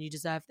you do and you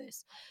deserve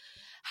this.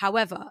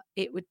 However,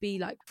 it would be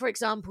like, for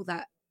example,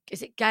 that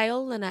is it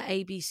Gail and her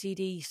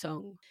ABCD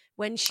song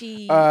when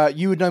she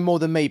you would know more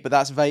than me, but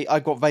that's vague. I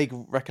got vague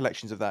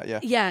recollections of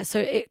that. Yeah, so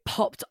it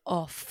popped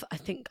off, I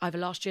think either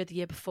last year or the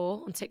year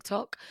before on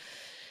TikTok.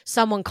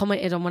 Someone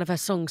commented on one of her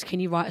songs, can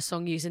you write a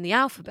song using the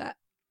alphabet?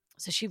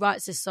 So she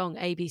writes this song,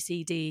 A, B,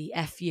 C, D,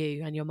 F,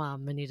 you, and your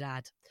mum and your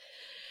dad.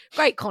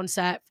 Great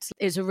concept.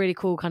 It's a really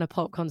cool kind of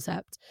pop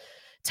concept.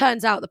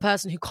 Turns out the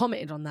person who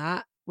commented on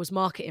that was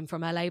marketing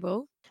from her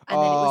label. And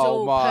then it was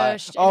all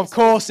pushed. Of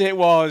course it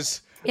was.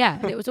 Yeah,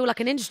 and it was all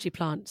like an industry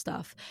plant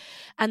stuff.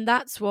 And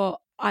that's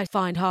what I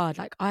find hard.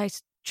 Like I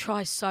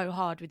try so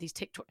hard with these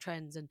TikTok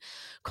trends and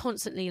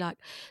constantly like,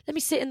 let me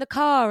sit in the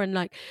car and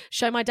like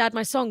show my dad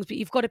my songs. But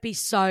you've got to be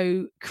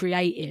so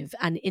creative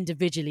and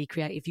individually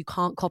creative. You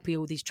can't copy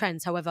all these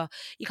trends. However,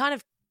 you kind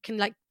of can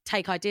like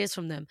take ideas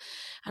from them.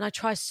 And I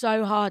try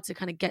so hard to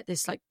kind of get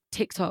this like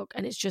TikTok,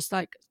 and it's just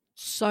like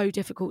so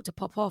difficult to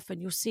pop off.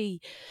 And you'll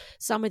see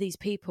some of these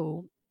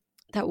people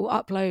that will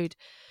upload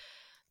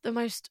the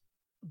most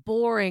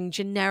boring,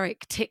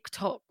 generic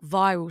TikTok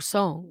viral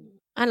song.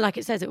 And like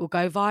it says, it will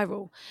go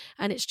viral.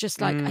 And it's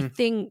just like, I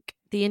think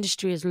the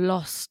industry has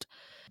lost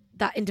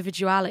that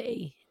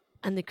individuality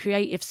and the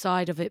creative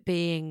side of it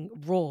being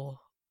raw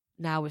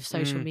now with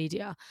social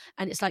media.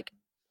 And it's like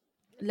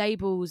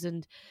labels,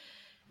 and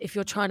if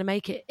you're trying to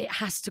make it, it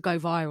has to go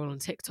viral on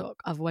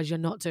TikTok. Otherwise you're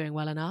not doing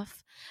well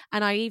enough.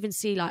 And I even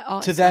see like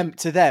artists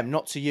to them,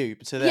 not to you,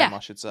 but to them, I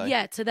should say.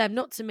 Yeah, to them,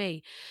 not to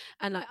me.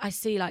 And like, I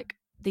see like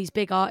these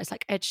big artists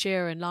like Ed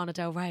Sheeran, Lana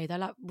Del Rey, they're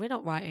like, we're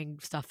not writing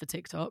stuff for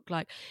TikTok.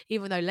 Like,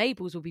 even though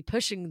labels will be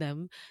pushing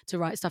them to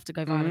write stuff to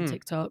go viral on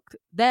TikTok,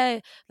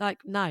 they're like,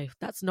 no,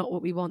 that's not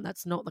what we want.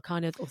 That's not the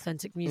kind of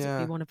authentic music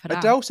we want to put out.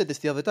 Adele said this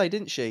the other day,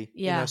 didn't she?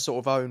 Yeah. In her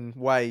sort of own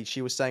way.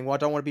 She was saying, well, I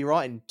don't want to be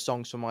writing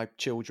songs for my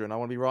children. I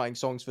want to be writing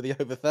songs for the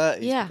over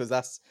 30s because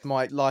that's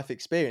my life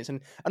experience. And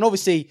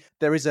obviously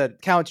there is a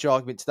counter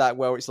argument to that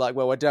where it's like,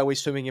 well, Adele is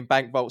swimming in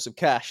bank vaults of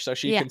cash, so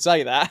she can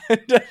say that.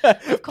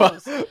 Of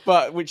course.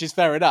 but which is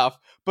fair enough.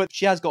 But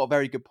she has got a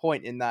very good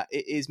point in that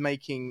it is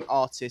making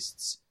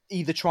artists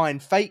either try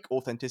and fake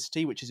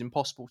authenticity, which is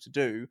impossible to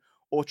do,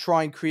 or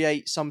try and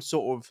create some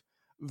sort of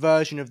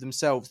version of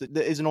themselves that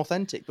isn't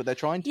authentic, but they're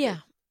trying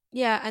to.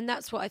 Yeah, and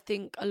that's what I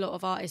think a lot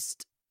of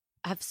artists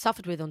have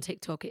suffered with on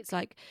TikTok. It's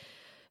like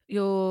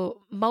you're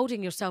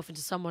molding yourself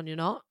into someone you're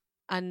not.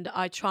 And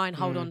I try and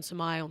hold on to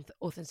my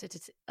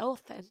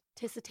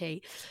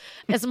authenticity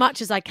as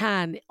much as I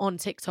can on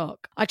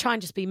TikTok. I try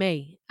and just be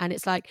me. And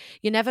it's like,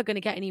 you're never going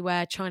to get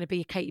anywhere trying to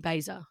be Katie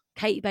Baser.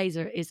 Katie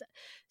Baser is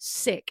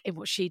sick in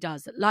what she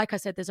does. Like I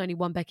said, there's only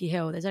one Becky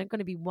Hill. There's only going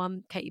to be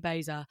one Katie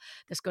Baser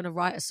that's going to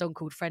write a song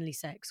called Friendly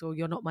Sex or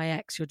You're Not My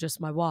Ex, You're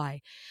Just My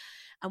Why.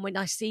 And when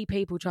I see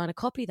people trying to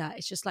copy that,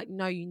 it's just like,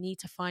 no, you need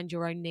to find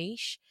your own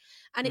niche.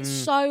 And it's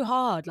so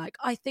hard. Like,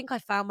 I think I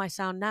found my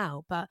sound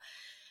now, but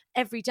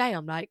every day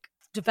I'm like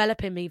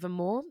developing even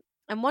more.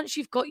 And once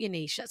you've got your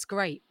niche, that's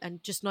great.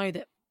 And just know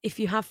that if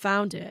you have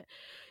found it,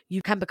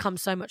 you can become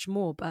so much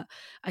more. But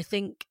I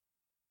think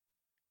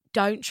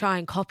don't try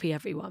and copy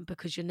everyone,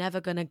 because you're never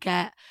going to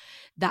get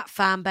that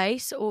fan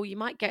base, or you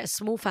might get a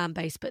small fan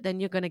base, but then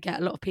you're going to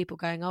get a lot of people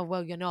going, oh,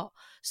 well, you're not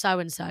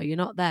so-and-so, you're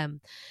not them.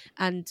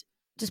 And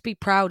just be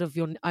proud of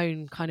your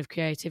own kind of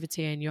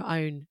creativity and your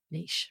own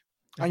niche.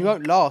 And you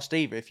won't last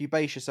either. If you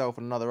base yourself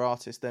on another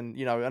artist, then,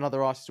 you know,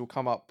 another artist will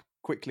come up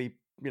quickly,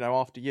 you know,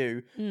 after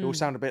you. It will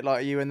sound a bit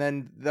like you, and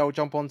then they'll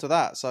jump onto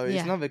that. So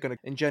it's never going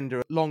to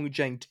engender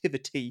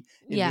longevity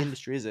in the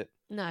industry, is it?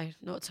 No,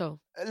 not at all.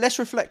 Let's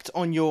reflect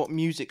on your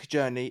music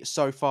journey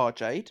so far,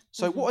 Jade.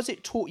 So what has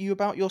it taught you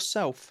about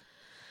yourself?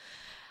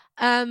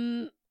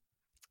 I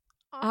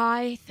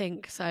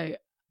think so.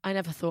 I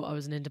never thought I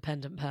was an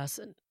independent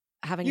person.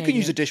 You can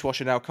use a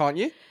dishwasher now, can't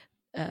you?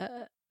 I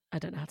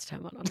don't know how to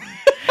turn one on.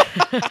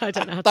 I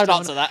don't know how to Don't turn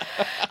answer that.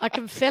 I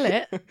can fill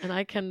it and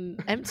I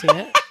can empty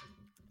it.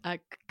 I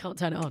can't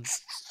turn it on.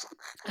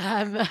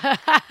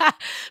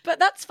 But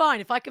that's fine.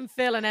 If I can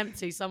fill and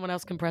empty, someone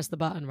else can press the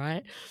button,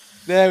 right?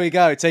 There we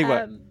go.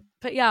 Teamwork.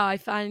 But yeah, I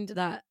find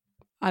that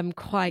I'm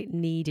quite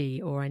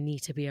needy, or I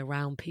need to be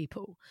around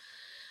people.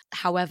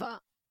 However,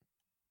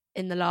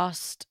 in the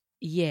last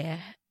year,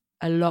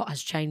 a lot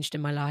has changed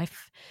in my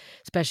life,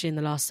 especially in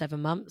the last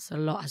 7 months. A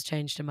lot has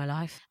changed in my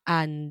life.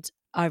 And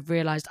I've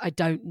realized I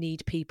don't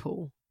need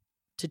people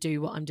to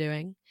do what I'm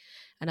doing.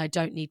 And I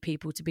don't need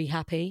people to be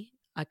happy.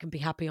 I can be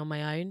happy on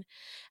my own.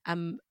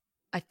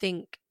 I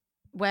think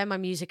where my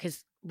music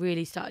has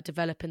really started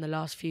developing the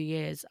last few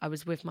years. I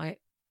was with my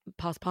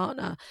past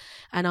partner,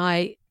 and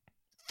I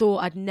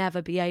thought I'd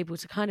never be able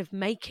to kind of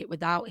make it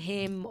without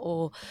him,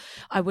 or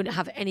I wouldn't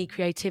have any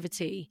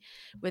creativity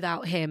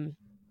without him,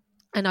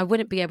 and I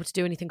wouldn't be able to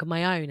do anything on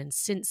my own. And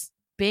since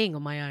being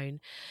on my own,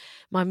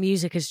 my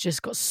music has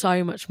just got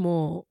so much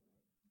more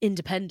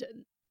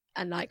independent,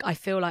 and like I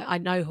feel like I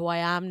know who I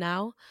am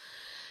now.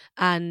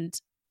 And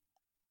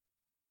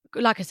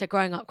like I said,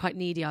 growing up quite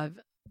needy, I'm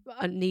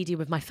needy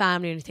with my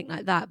family or anything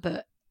like that,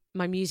 but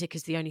my music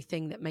is the only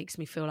thing that makes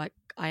me feel like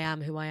I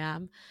am who I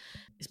am.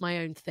 It's my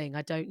own thing.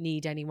 I don't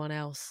need anyone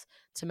else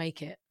to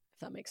make it, if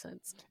that makes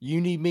sense. You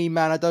need me,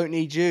 man. I don't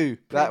need you.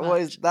 Pretty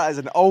much. That is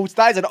an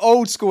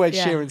old school Ed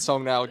Yeah, Sheeran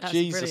song now. that's a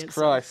Jesus brilliant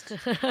Christ.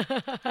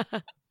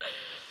 song.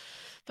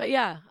 But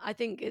yeah, I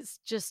think it's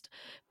just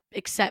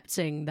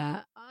accepting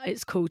that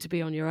it's cool to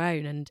be on your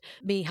own, and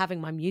me having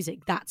my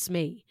music, that's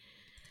me.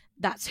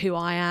 That's who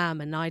I am,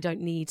 and I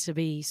don't need to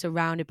be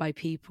surrounded by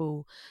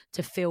people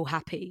to feel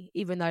happy,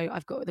 even though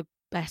I've got the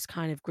best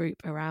kind of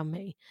group around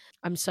me.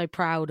 I'm so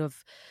proud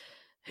of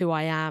who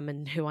I am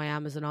and who I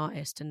am as an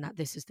artist, and that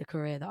this is the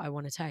career that I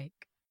want to take.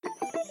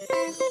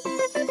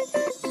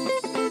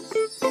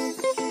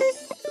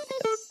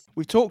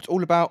 We've talked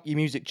all about your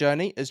music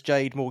journey as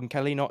Jade Morgan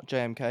Kelly, not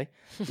JMK.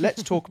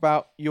 Let's talk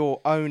about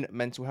your own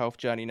mental health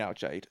journey now,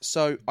 Jade.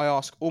 So I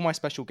ask all my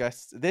special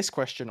guests this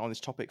question on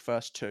this topic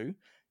first too.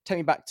 Take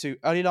me back to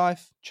early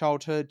life,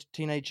 childhood,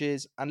 teenage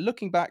years, and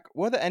looking back,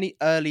 were there any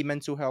early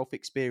mental health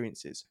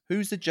experiences?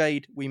 Who's the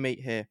Jade we meet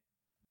here?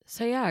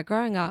 So yeah,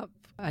 growing up,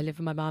 I lived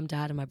with my mum,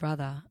 dad, and my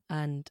brother,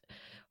 and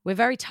we're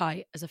very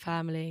tight as a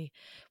family.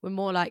 We're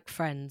more like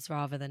friends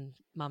rather than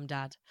mum,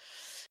 dad,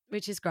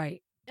 which is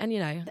great. And, you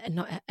know,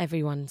 not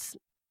everyone's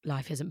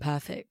life isn't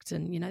perfect,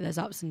 and, you know, there's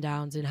ups and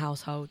downs in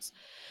households.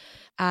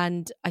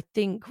 And I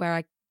think where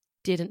I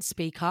didn't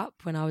speak up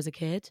when I was a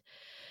kid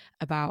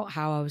about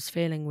how I was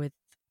feeling with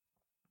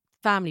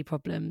family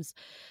problems,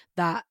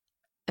 that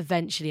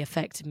eventually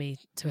affected me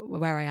to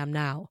where I am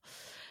now.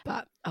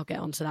 But I'll get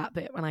onto that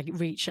bit when I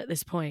reach at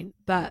this point.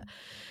 But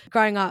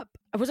growing up,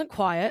 I wasn't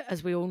quiet,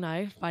 as we all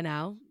know by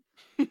now.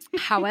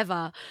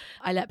 However,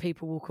 I let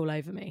people walk all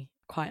over me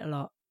quite a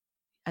lot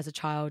as a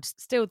child.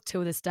 Still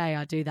till this day,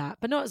 I do that,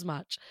 but not as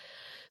much.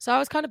 So I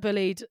was kind of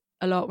bullied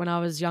a lot when I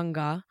was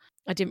younger.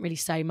 I didn't really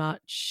say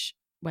much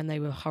when they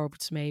were horrible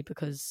to me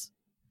because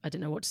I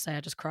didn't know what to say.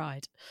 I just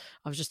cried.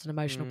 I was just an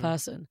emotional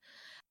person.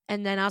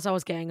 And then as I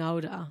was getting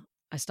older,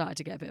 I started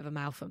to get a bit of a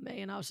mouth on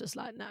me, and I was just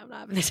like, no, I'm not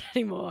having this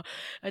anymore.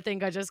 I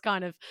think I just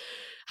kind of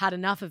had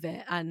enough of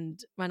it.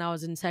 And when I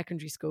was in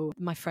secondary school,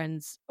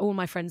 all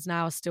my friends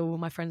now are still all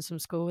my friends from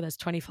school. There's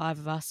 25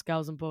 of us,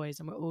 girls and boys,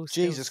 and we're all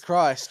Jesus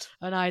Christ.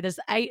 I know,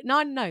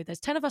 there's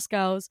 10 of us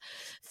girls,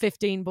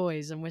 15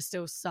 boys, and we're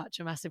still such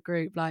a massive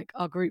group. Like,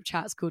 our group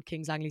chat's called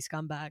Kings Langley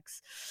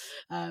Scumbags.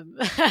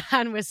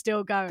 And we're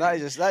still going. That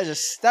is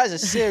a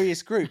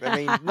serious group. I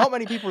mean, not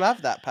many people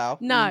have that, pal.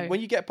 No. I mean,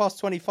 when you get past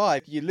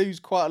 25, you lose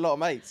quite a lot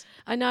of mates.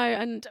 I know,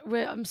 and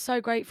I'm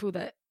so grateful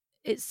that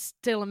it's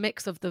still a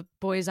mix of the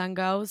boys and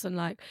girls, and,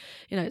 like,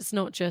 you know, it's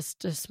not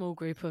just a small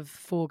group of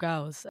 4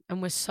 girls, and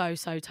we're so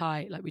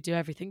tight. Like, we do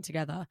everything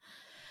together.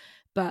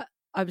 But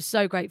I was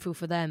so grateful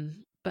for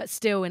them. But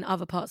still, in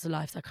other parts of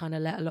life, I kind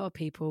of let a lot of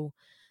people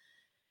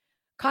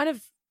kind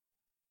of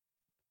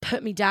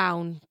put me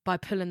down by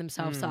pulling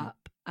themselves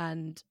up,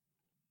 and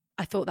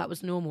I thought that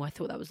was normal. I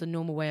thought that was the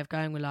normal way of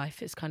going with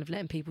life. It's kind of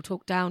letting people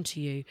talk down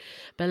to you,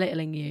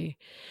 belittling you.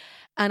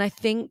 And I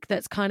think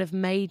that's kind of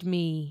made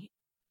me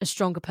a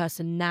stronger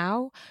person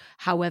now.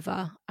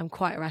 However, I'm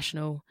quite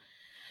irrational.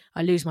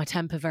 I lose my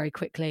temper very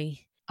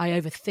quickly. I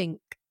overthink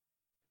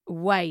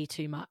way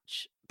too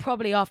much.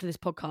 Probably after this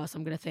podcast,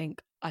 I'm going to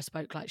think I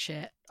spoke like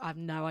shit. I have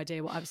no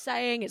idea what I'm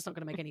saying. It's not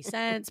going to make any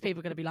sense.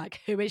 People are going to be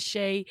like, who is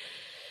she?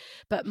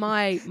 But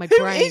my brain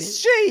Who is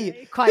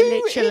she? Quite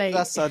literally.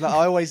 That's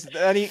I always,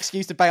 any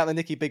excuse to bang out the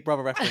Nicki Big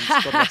Brother reference.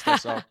 God bless their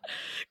soul.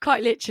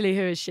 Quite literally,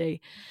 who is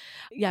she?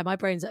 Yeah, my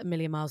brain's at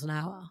 1,000,000 miles an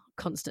hour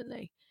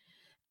constantly.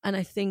 And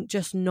I think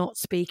just not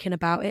speaking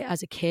about it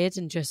as a kid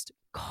and just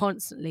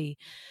constantly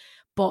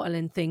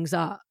bottling things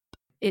up,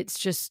 it's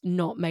just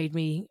not made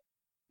me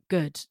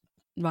good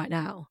right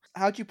now.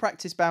 How do you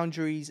practice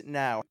boundaries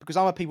now? Because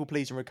I'm a people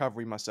pleaser in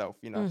recovery myself,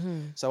 you know.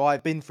 So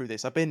I've been through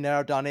this. I've been there,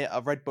 I've done it,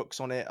 I've read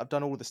books on it, I've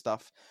done all the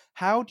stuff.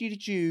 How are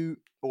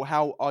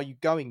you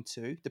going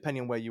to,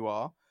 depending on where you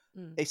are,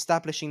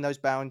 establishing those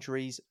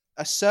boundaries,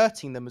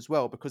 asserting them as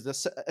well? Because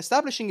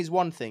establishing is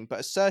one thing,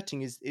 but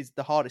asserting is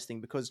the hardest thing,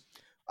 because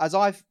as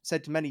I've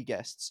said to many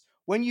guests,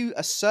 when you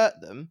assert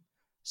them,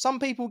 some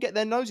people get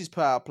their noses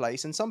put out of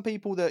place, and some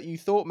people that you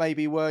thought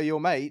maybe were your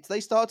mates,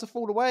 they start to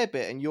fall away a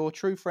bit, and your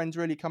true friends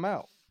really come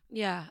out.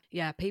 Yeah.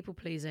 People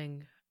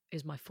pleasing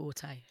is my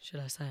forte,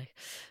 should I say.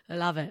 I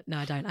love it. No,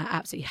 I don't. I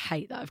absolutely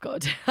hate that I've got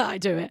to do I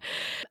do it.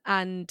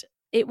 And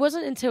it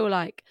wasn't until,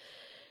 like,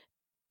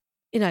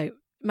 you know,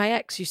 my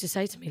ex used to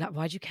say to me, like,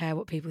 why do you care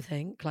what people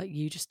think? Like,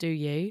 you just do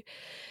you.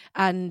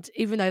 And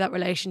even though that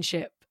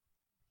relationship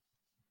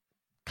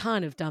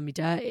kind of done me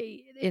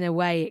dirty, in a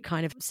way it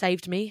kind of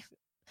saved me.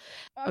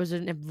 I was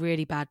in a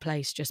really bad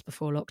place just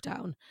before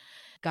lockdown,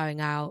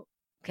 going out,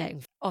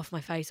 getting off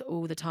my face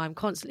all the time,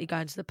 constantly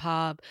going to the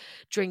pub,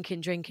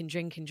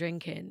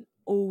 drinking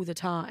all the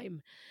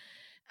time.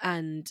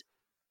 And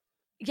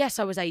yes,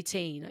 I was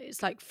 18.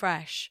 It's like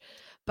fresh,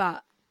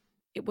 but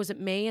it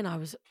wasn't me, and I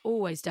was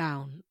always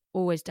down.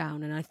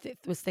 And I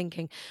was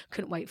thinking,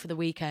 couldn't wait for the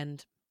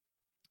weekend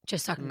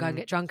just so I can go and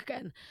get drunk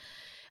again.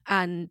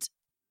 And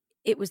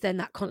it was then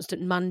that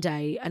constant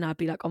Monday, and I'd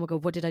be like, oh my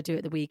God, what did I do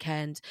at the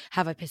weekend?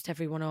 Have I pissed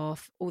everyone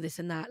off? All this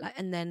and that. Like,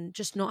 and then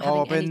just not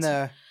having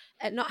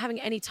not having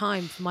any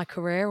time for my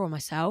career or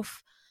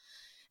myself.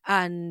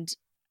 And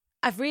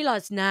I've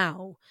realised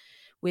now,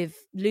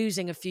 with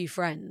losing a few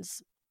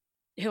friends,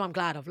 who I'm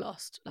glad I've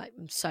lost. Like,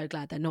 I'm so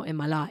glad they're not in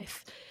my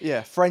life.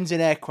 Yeah, friends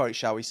in air quotes,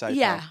 shall we say?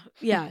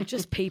 Yeah,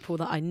 just people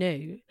that I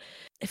knew.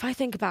 If I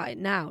think about it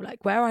now,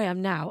 like where I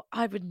am now,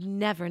 I would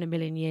never in a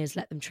million years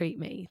let them treat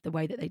me the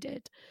way that they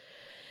did.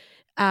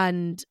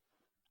 And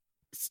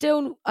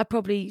still, I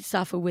probably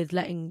suffer with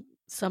letting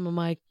some of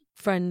my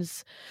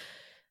friends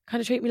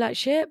kind of treat me like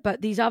shit.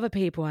 But these other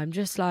people, I'm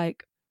just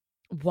like,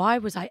 why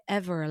was I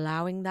ever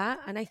allowing that?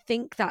 And I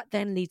think that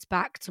then leads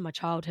back to my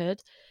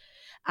childhood.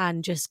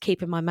 And just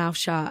keeping my mouth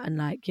shut, and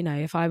like, you know,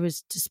 if I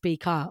was to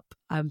speak up,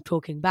 I'm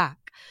talking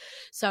back.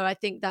 So I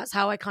think that's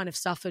how I kind of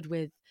suffered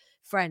with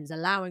friends,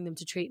 allowing them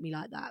to treat me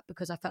like that,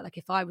 because I felt like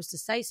if I was to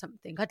say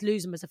something, I'd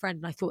lose them as a friend,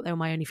 and I thought they were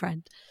my only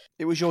friend.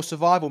 It was your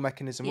survival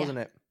mechanism, wasn't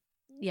it?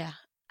 Yeah.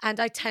 And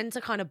I tend to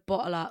kind of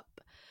bottle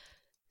up,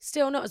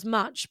 still not as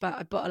much, but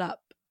I bottle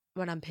up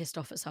when I'm pissed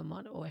off at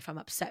someone or if I'm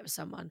upset with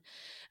someone.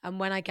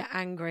 And when I get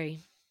angry,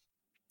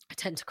 I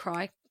tend to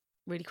cry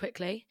really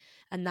quickly.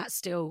 And that's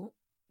still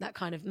that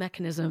kind of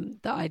mechanism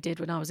that I did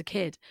when I was a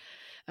kid.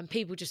 And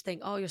people just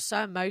think, oh, you're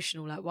so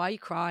emotional, like, why are you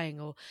crying?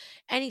 Or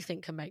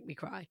anything can make me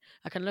cry.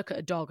 I can look at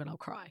a dog and I'll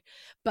cry.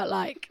 But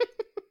like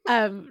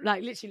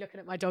literally looking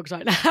at my dogs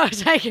right now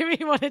is making me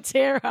want to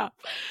tear up.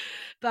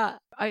 But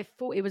I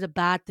thought it was a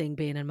bad thing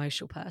being an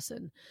emotional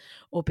person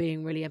or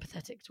being really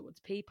empathetic towards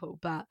people.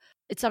 But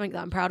it's something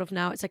that I'm proud of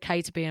now. It's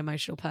okay to be an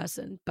emotional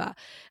person, but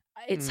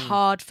it's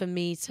hard for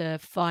me to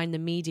find the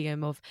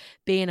medium of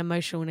being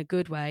emotional in a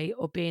good way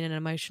or being an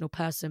emotional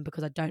person,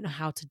 because I don't know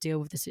how to deal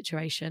with the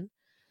situation.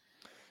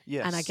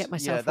 Yes. And I get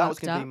myself that was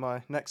going to up. be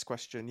my next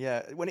question.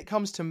 Yeah. When it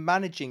comes to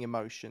managing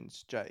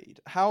emotions, Jade,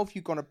 how have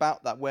you gone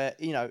about that? Where,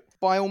 you know,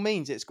 by all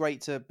means, it's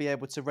great to be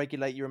able to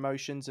regulate your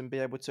emotions and be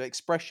able to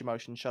express your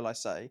emotions, shall I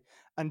say,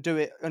 and do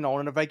it, you know,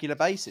 on a regular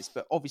basis.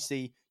 But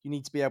obviously, you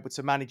need to be able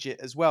to manage it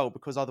as well,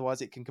 because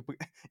otherwise it can,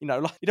 you know,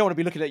 like, you don't want to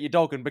be looking at your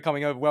dog and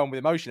becoming overwhelmed with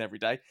emotion every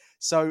day.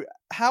 So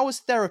how has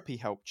therapy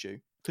helped you?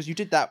 Because you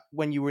did that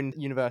when you were in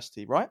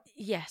university, right?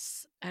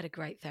 Yes, I had a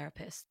great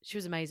therapist. She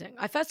was amazing.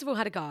 I first of all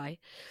had a guy,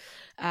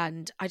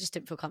 and I just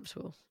didn't feel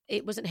comfortable.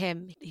 It wasn't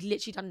him. He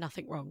literally done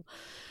nothing wrong.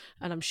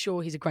 And I'm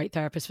sure he's a great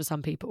therapist for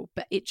some people.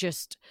 But it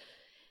just,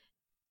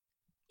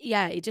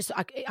 I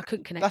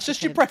couldn't connect. That's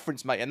just your him.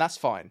 preference, mate, and that's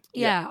fine.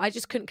 Yeah, I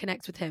just couldn't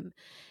connect with him.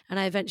 And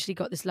I eventually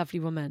got this lovely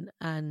woman.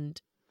 And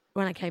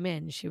when I came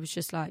in, she was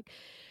just like,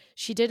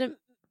 she didn't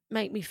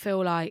make me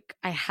feel like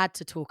I had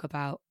to talk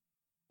about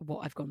what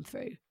I've gone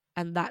through.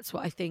 And that's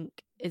what I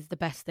think is the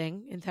best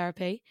thing in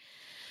therapy,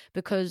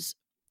 because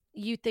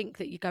you think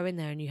that you go in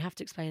there and you have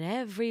to explain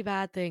every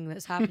bad thing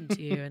that's happened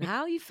to you and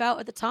how you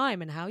felt at the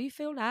time and how you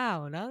feel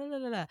now.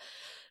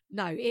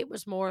 No, it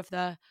was more of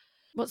the,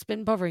 what's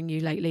been bothering you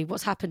lately?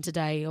 What's happened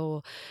today?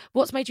 Or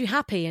what's made you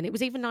happy? And it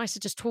was even nice to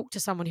just talk to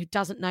someone who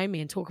doesn't know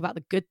me and talk about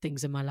the good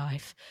things in my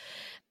life.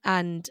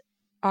 And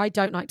I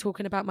don't like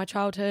talking about my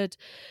childhood.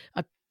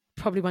 I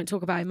probably won't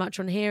talk about it much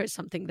on here. It's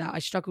something that I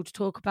struggle to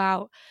talk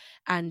about.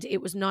 And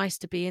it was nice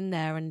to be in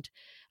there. And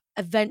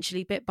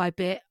eventually, bit by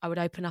bit, I would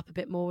open up a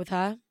bit more with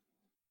her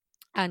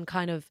and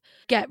kind of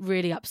get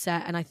really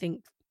upset. And I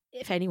think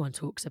if anyone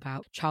talks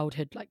about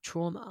childhood like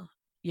trauma,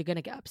 you're going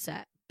to get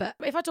upset. But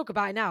if I talk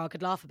about it now, I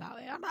could laugh about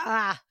it. I'm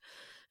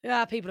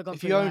like, people have gone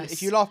through worse.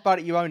 If you laugh about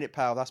it, you own it,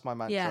 pal. That's my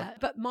mantra. Yeah,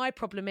 but my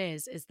problem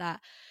is that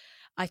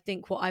I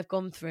think what I've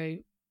gone through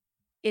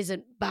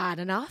isn't bad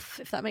enough,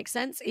 if that makes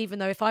sense. Even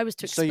though if I was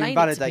to explain so you it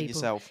invalidate to people,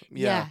 yourself.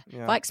 Yeah.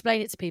 If I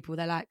explain it to people,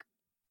 they're like,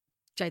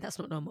 Jade, that's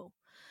not normal.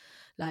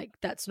 Like,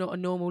 that's not a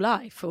normal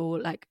life. Or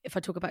like, if I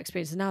talk about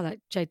experiences now,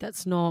 like, Jade,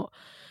 that's not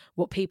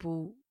what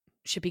people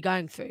should be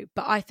going through.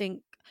 But I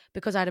think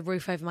because I had a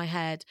roof over my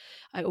head,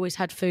 I always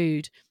had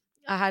food,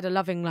 I had a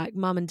loving like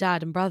mum and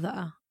dad and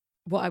brother,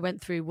 what I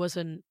went through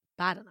wasn't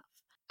bad enough.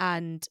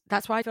 And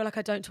that's why I feel like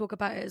I don't talk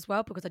about it as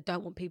well, because I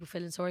don't want people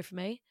feeling sorry for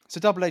me. It's a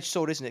double-edged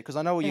sword, isn't it? Because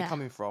I know where you're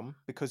coming from,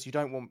 because you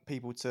don't want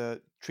people to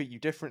treat you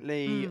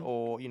differently,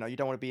 or, you know, you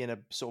don't want to be in a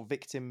sort of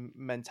victim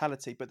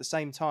mentality. But at the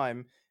same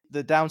time,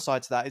 the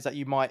downside to that is that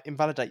you might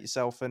invalidate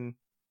yourself and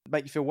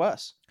make you feel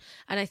worse.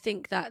 And I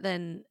think that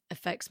then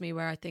affects me,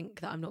 where I think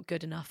that I'm not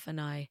good enough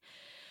and I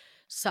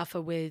suffer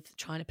with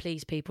trying to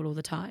please people all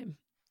the time.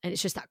 And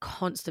it's just that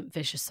constant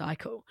vicious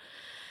cycle.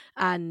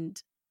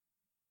 And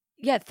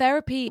yeah,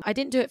 therapy, I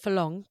didn't do it for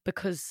long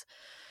because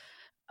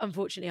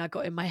unfortunately I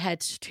got in my head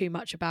too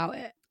much about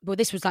it. well,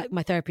 this was like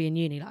my therapy in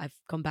uni. Like, I've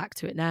gone back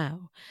to it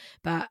now,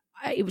 but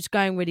it was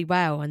going really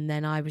well. And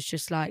then I was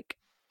just like,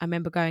 I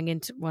remember going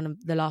into one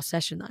of the last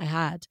session that I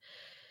had,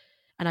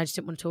 and I just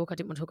didn't want to talk. I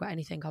didn't want to talk about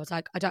anything. I was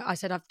like, I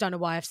said, I don't know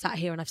why I've sat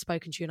here and I've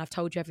spoken to you and I've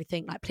told you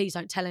everything. Like, please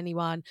don't tell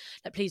anyone.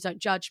 Like, please don't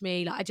judge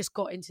me. Like, I just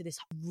got into this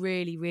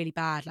really, really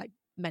bad, like,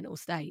 mental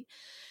state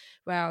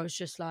where I was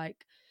just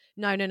like,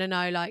 no.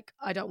 Like,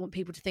 I don't want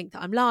people to think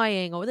that I'm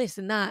lying or this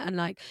and that. And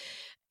like,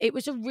 it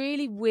was a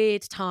really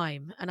weird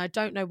time. And I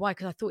don't know why,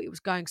 because I thought it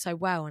was going so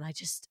well and I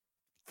just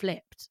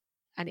flipped.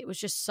 And it was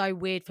just so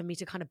weird for me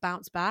to kind of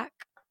bounce back.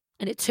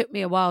 And it took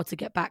me a while to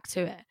get back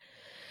to it.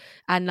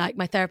 And like,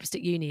 my therapist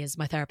at uni is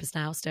my therapist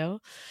now still.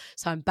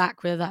 So I'm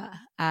back with her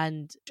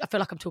and I feel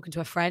like I'm talking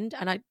to a friend,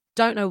 and I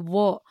don't know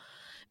what,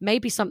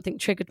 maybe something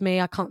triggered me.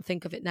 I can't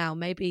think of it now.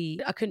 Maybe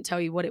I couldn't tell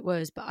you what it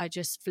was, but I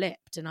just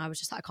flipped and I was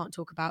just like, I can't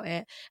talk about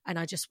it. And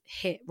I just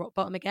hit rock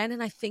bottom again.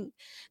 And I think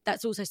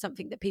that's also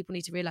something that people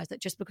need to realize,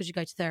 that just because you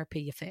go to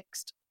therapy, you're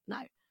fixed. No,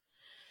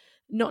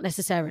 not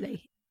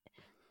necessarily.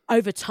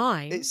 Over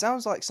time. It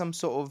sounds like some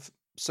sort of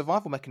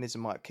survival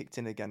mechanism might have kicked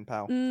in again,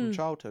 pal, from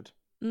childhood.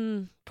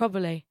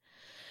 Probably.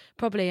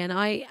 And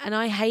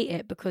I hate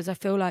it, because I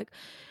feel like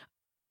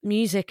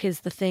music is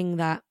the thing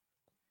that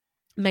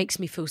makes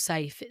me feel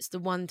safe. It's the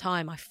one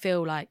time I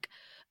feel like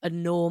a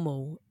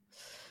normal,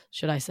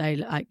 should I say,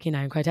 like, you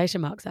know, in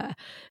quotation marks there,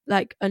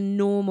 like a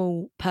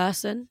normal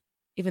person,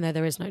 even though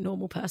there is no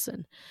normal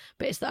person.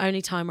 But it's the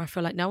only time I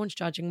feel like no one's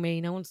judging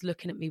me, no one's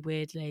looking at me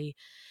weirdly,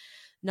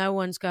 no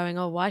one's going,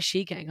 oh, why is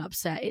she getting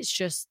upset? It's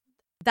just,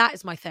 that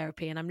is my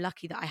therapy, and I'm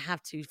lucky that I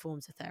have 2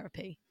 forms of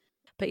therapy.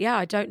 But yeah,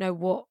 I don't know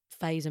what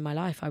phase in my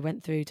life I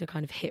went through to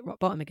kind of hit rock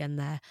bottom again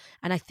there.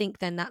 And I think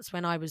then that's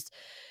when I was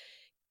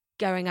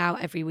going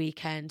out every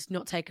weekend,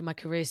 not taking my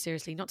career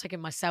seriously, not taking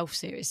myself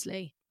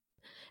seriously.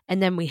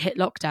 And then we hit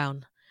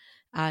lockdown.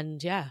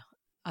 And yeah,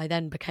 I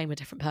then became a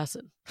different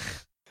person.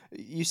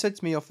 You said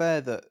to me off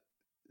air that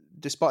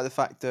despite the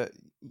fact that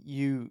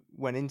you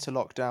went into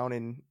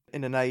lockdown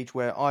in an age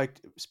where I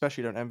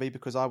especially don't envy,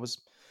 because I was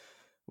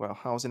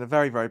in a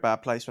very, very bad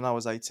place when I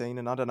was 18,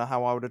 and I don't know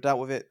how I would have dealt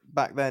with it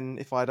back then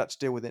if I'd had to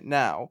deal with it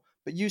now.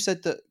 But you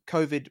said that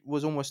COVID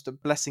was almost a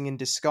blessing in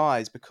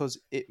disguise, because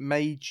it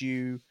made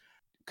you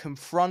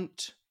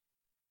confront,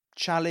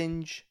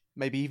 challenge,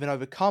 maybe even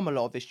overcome a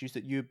lot of issues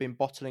that you've been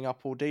bottling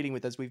up or dealing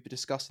with, as we've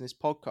discussed in this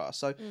podcast.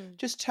 So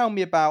just tell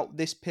me about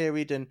this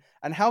period and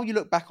how you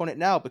look back on it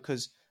now,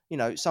 because, you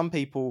know, some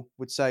people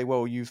would say,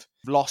 well, you've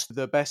lost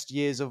the best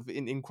years of,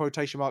 in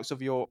quotation marks,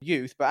 of your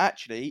youth. But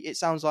actually, it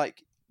sounds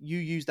like you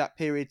use that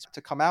period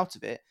to come out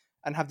of it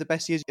and have the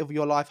best years of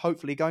your life,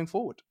 hopefully, going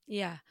forward.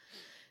 Yeah.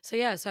 So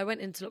I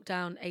went into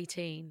lockdown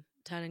 18,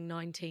 turning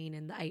 19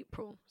 in the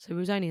April. So it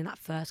was only in that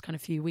first kind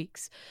of few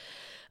weeks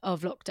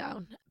of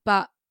lockdown.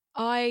 But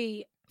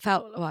I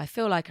felt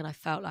like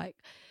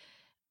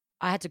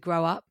I had to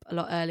grow up a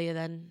lot earlier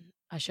than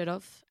I should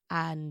have.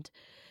 And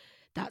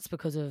that's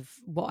because of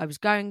what I was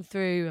going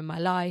through in my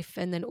life.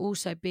 And then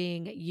also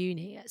being at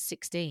uni at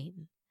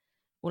 16,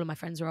 all of my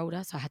friends were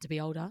older, so I had to be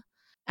older.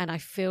 And I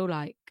feel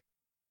like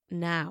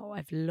now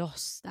I've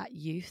lost that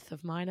youth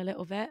of mine a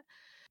little bit.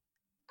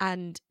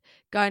 And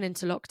going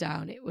into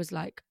lockdown, it was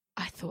like,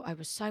 I thought I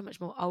was so much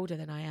more older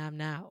than I am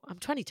now. I'm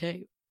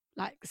 22,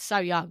 like so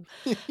young.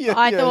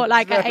 I thought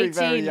like very, at 18,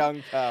 very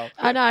young, pal.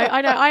 I know,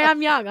 I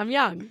am young. I'm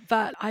young,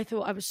 but I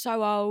thought I was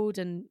so old,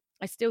 and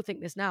I still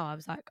think this now. I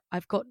was like,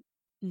 I've got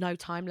no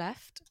time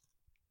left.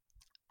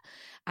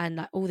 And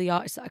like all the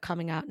artists that are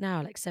coming out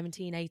now, like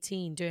 17,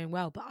 18, doing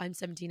well, but I'm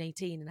 17,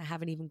 18 and I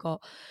haven't even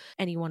got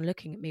anyone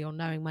looking at me or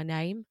knowing my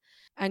name.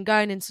 And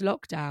going into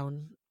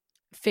lockdown,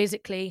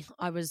 physically,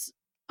 I was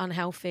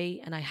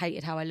unhealthy and I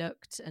hated how I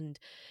looked. And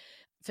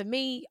for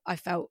me, I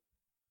felt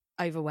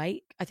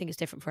overweight. I think it's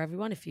different for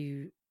everyone. If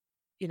you're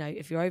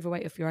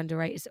overweight, if you're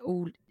underweight, it's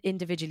all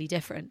individually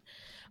different.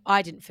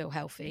 I didn't feel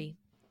healthy.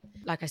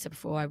 Like I said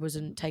before, I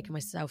wasn't taking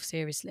myself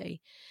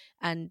seriously.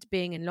 And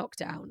being in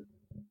lockdown,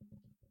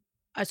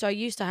 so I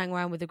used to hang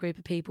around with a group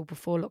of people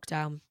before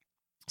lockdown.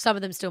 Some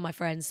of them still my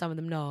friends, some of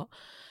them not.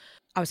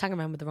 I was hanging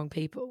around with the wrong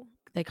people.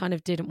 They kind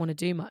of didn't want to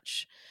do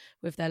much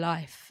with their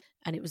life.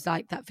 And it was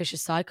like that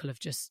vicious cycle of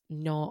just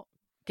not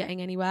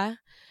getting anywhere.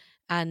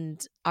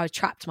 And I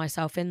trapped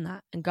myself in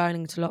that. And going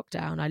into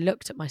lockdown, I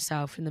looked at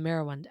myself in the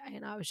mirror one day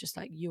and I was just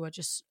like, you are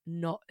just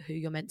not who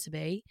you're meant to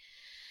be.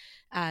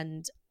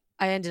 And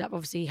I ended up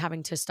obviously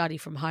having to study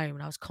from home,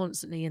 and I was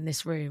constantly in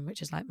this room,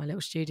 which is like my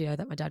little studio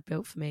that my dad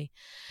built for me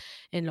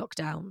in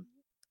lockdown.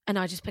 And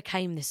I just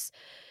became this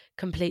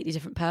completely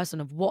different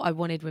person of what I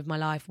wanted with my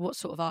life, what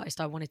sort of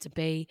artist I wanted to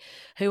be,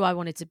 who I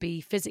wanted to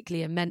be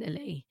physically and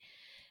mentally.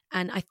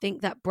 And I think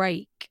that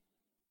break,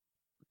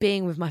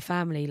 being with my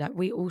family, like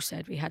we all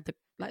said, we had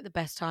the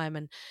best time.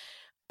 And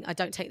I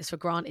don't take this for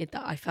granted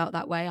that I felt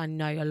that way. I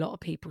know a lot of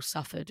people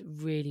suffered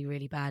really,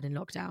 really bad in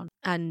lockdown.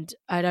 And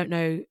I don't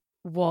know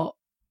what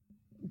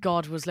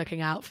God was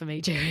looking out for me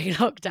during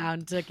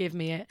lockdown to give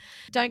me it.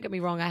 Don't get me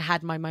wrong, I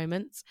had my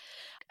moments.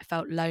 I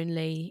felt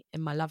lonely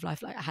in my love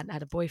life, like I hadn't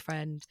had a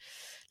boyfriend.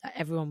 Like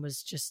everyone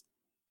was just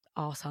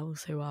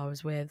arseholes who I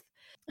was with.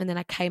 And then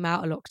I came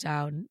out of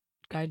lockdown,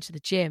 going to the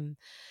gym,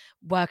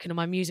 working on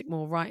my music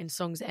more, writing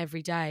songs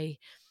every day,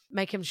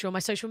 making sure my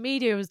social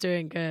media was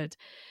doing good.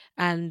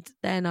 And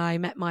then I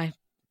met my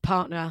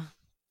partner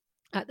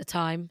at the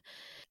time,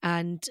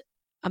 and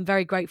I'm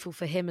very grateful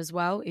for him as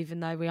well, even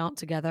though we aren't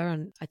together.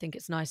 And I think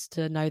it's nice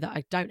to know that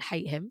I don't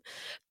hate him,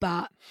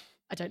 but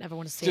I don't ever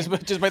want to see him.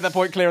 Just make that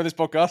point clear on this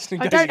podcast.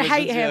 I don't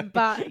hate him,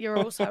 but you're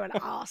also an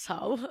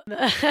arsehole.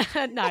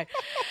 No,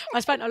 I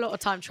spent a lot of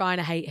time trying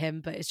to hate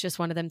him, but it's just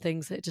one of them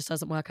things that just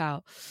doesn't work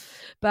out.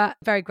 But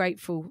very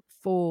grateful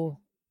for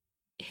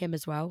him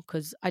as well,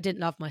 because I didn't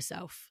love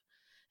myself,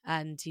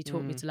 and he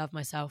taught me to love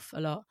myself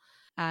a lot.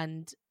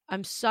 And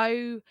I'm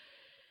so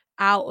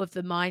out of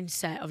the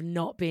mindset of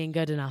not being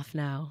good enough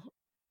now.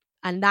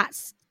 And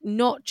that's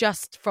not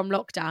just from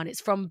lockdown,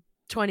 it's from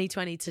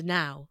 2020 to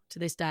now, to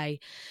this day.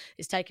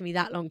 It's taken me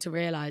that long to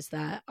realize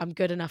that I'm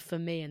good enough for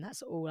me, and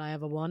that's all I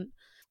ever want.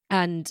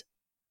 And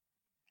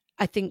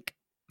I think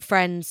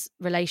friends,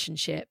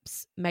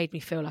 relationships made me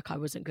feel like I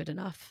wasn't good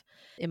enough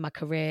in my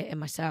career, in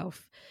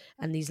myself.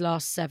 And these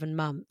last 7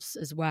 months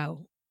as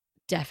well,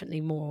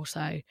 definitely more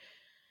so.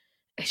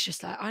 It's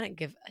just like, I don't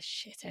give a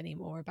shit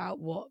anymore about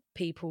what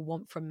people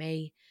want from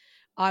me.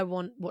 I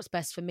want what's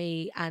best for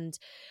me. And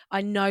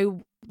I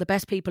know the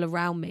best people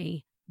around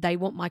me, they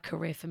want my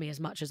career for me as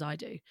much as I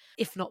do,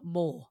 if not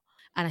more.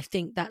 And I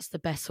think that's the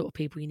best sort of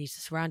people you need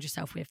to surround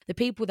yourself with. The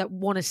people that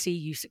want to see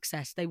you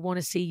success. They want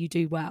to see you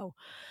do well.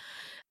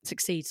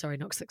 Succeed, sorry,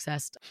 not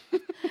success.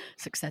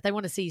 Success. They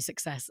want to see you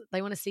success.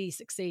 They want to see you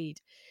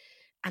succeed.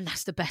 And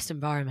that's the best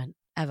environment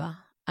ever.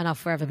 And I'll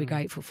forever be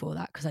grateful for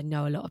that, because I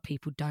know a lot of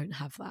people don't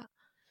have that.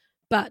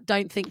 But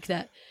don't think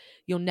that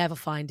you'll never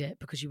find it,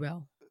 because you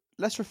will.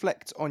 Let's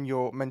reflect on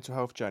your mental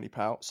health journey,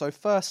 pal. So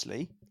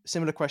firstly,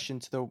 similar question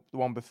to the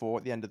one before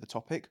at the end of the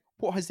topic.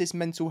 What has this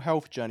mental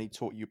health journey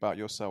taught you about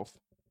yourself?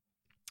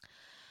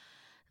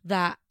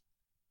 That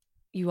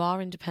you are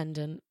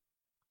independent,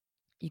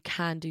 you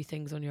can do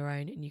things on your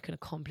own, and you can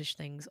accomplish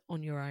things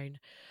on your own.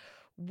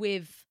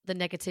 With the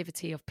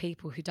negativity of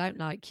people who don't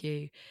like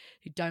you,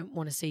 who don't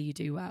want to see you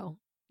do well,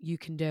 you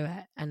can do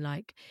it. And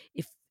like,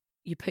 if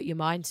you put your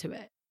mind to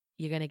it,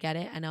 you're going to get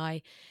it. And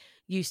I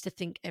used to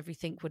think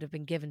everything would have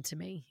been given to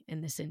me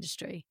in this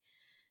industry.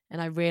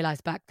 And I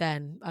realized back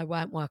then I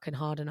weren't working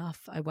hard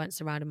enough. I weren't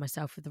surrounding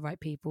myself with the right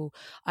people.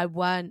 I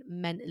weren't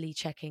mentally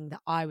checking that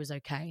I was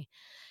okay.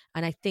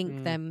 And I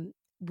think them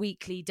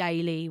weekly,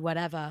 daily,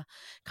 whatever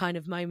kind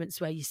of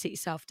moments where you sit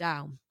yourself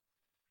down.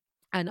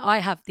 And I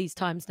have these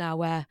times now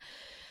where,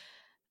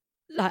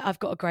 like, I've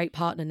got a great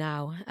partner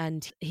now,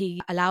 and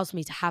he allows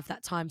me to have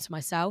that time to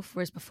myself.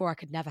 Whereas before I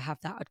could never have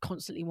that. I'd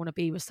constantly want to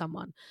be with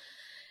someone.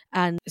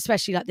 And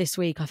especially like this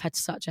week, I've had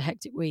such a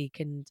hectic week,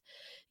 and,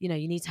 you know,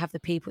 you need to have the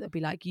people that be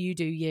like, you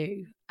do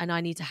you. And I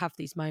need to have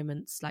these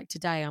moments. Like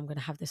today, I'm going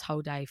to have this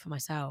whole day for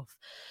myself,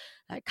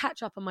 like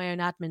catch up on my own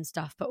admin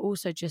stuff, but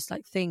also just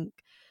like think.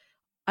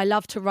 I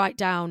love to write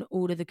down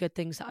all of the good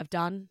things that I've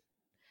done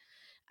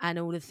and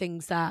all the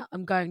things that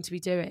I'm going to be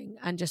doing,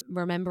 and just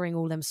remembering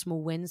all them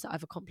small wins that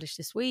I've accomplished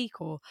this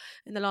week or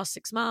in the last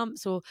 6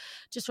 months, or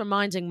just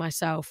reminding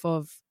myself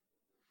of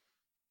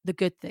the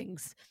good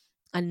things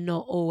and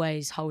not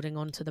always holding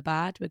on to the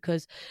bad,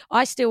 because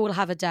I still will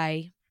have a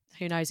day,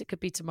 who knows, it could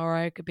be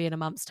tomorrow, it could be in a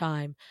month's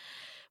time,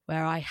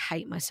 where I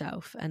hate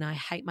myself and I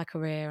hate my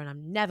career and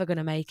I'm never going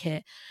to make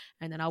it.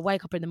 And then I'll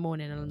wake up in the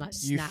morning and I'm like,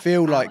 you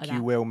feel like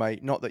you will,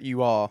 mate, not that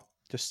you are,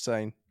 just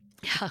saying.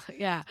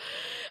 Yeah.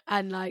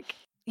 And like,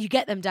 you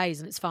get them days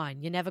and it's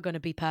fine. You're never going to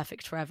be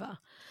perfect forever.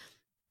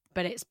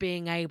 But it's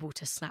being able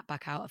to snap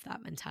back out of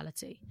that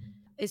mentality.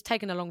 It's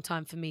taken a long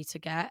time for me to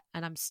get,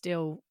 and I'm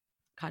still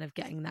kind of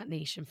getting that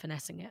niche and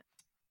finessing it.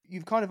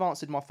 You've kind of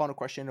answered my final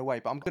question in a way,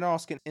 but I'm going to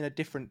ask it in a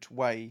different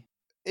way.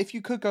 If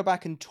you could go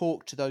back and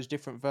talk to those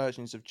different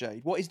versions of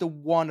Jade, what is the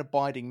one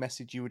abiding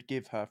message you would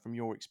give her from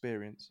your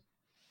experience?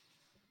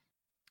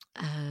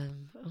 I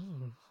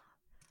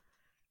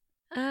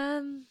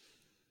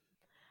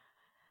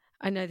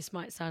know this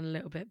might sound a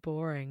little bit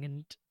boring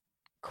and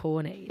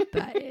corny,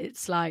 but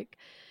it's like,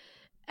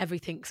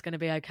 everything's going to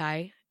be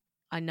okay.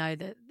 I know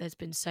that there's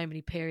been so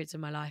many periods in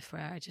my life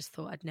where I just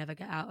thought I'd never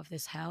get out of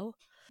this hell.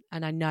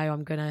 And I know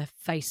I'm going to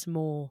face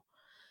more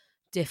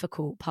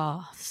difficult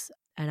paths,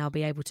 and I'll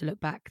be able to look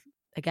back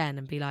again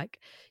and be like,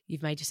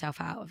 you've made yourself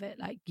out of it.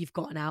 Like, you've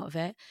gotten out of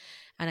it.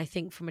 And I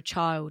think from a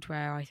child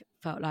where I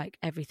felt like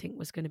everything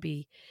was going to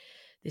be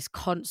this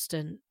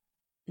constant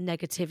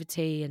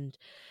negativity and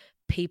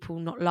people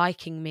not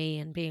liking me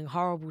and being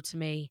horrible to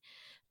me,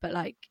 but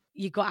like,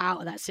 you got out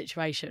of that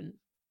situation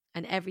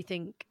and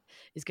everything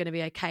is going to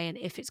be okay. And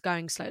if it's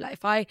going slow, like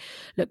if I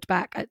looked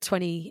back at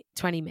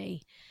 2020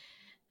 me,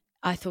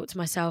 I thought to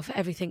myself,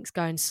 everything's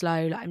going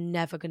slow, like I'm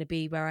never going to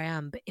be where I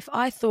am. But if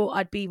I thought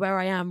I'd be where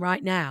I am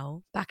right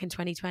now, back in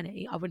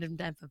 2020, I would have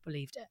never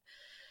believed it.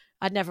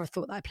 I'd never have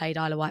thought that I played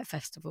Isle of Wight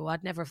Festival.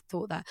 I'd never have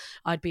thought that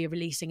I'd be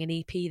releasing an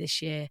EP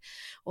this year,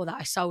 or that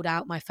I sold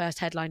out my first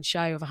headline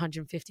show of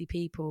 150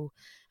 people.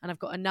 And I've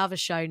got another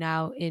show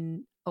now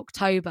in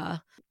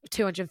October,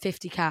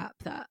 250 cap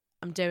that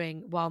I'm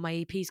doing while my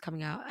EP's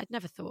coming out. I'd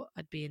never thought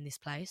I'd be in this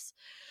place.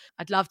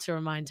 I'd love to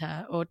remind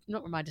her, or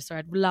not remind her, sorry,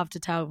 I'd love to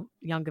tell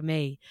younger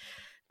me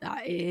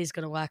that it is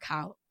going to work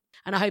out.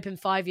 And I hope in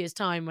 5 years'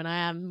 time, when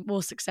I am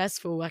more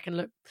successful, I can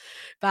look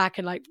back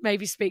and like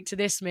maybe speak to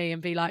this me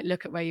and be like,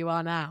 look at where you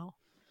are now.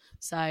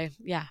 So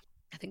yeah,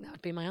 I think that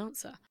would be my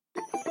answer.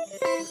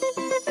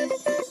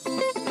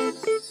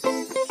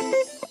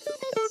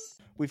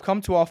 We've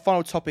come to our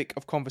final topic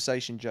of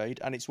conversation,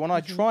 Jade, and it's one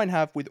I try and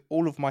have with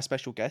all of my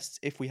special guests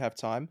if we have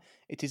time.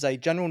 It is a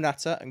general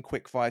natter and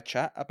quick-fire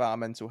chat about our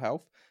mental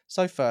health.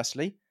 So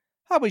firstly,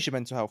 how is your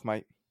mental health,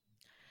 mate?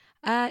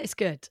 It's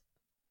good.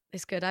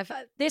 It's good.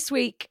 This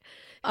week,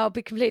 I'll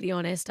be completely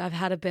honest, I've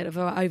had a bit of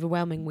an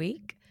overwhelming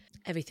week.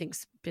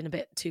 Everything's been a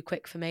bit too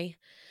quick for me.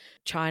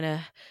 Trying to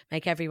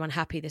make everyone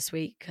happy this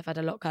week. I've had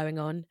a lot going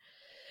on.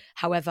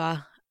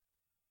 However,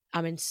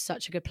 I'm in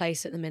such a good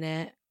place at the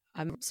minute.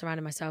 I'm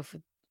surrounding myself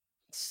with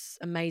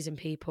amazing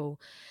people,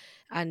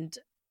 and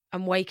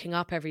I'm waking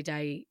up every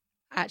day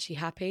actually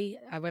happy.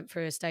 I went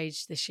through a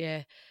stage this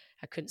year.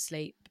 I couldn't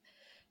sleep.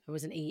 I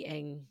wasn't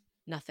eating,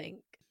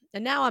 nothing.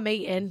 And now I'm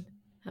eating.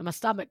 And my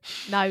stomach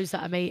knows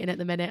that I'm eating at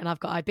the minute, and I've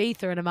got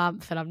Ibiza in a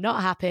month and I'm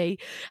not happy.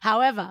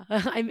 However,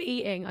 I'm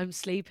eating, I'm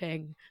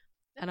sleeping,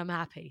 and I'm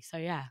happy. So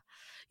yeah,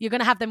 you're going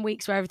to have them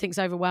weeks where everything's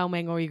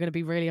overwhelming or you're going to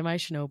be really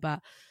emotional,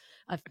 but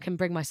I can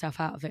bring myself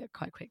out of it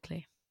quite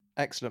quickly.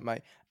 Excellent,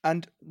 mate.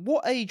 And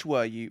what age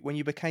were you when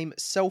you became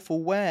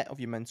self-aware of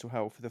your mental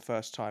health for the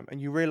first time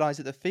and you realised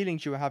that the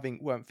feelings you were having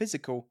weren't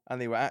physical and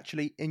they were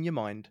actually in your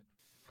mind?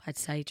 I'd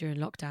say during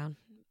lockdown,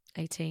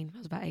 18. I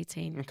was about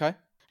 18. Okay.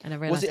 And I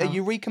Was realised it a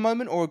eureka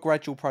moment or a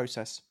gradual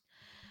process?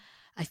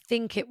 I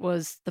think it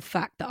was the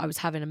fact that I was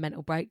having a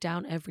mental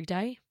breakdown every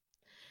day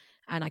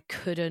and I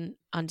couldn't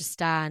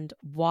understand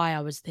why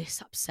I was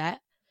this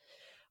upset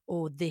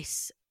or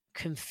this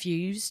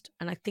confused.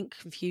 And I think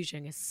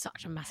confusion is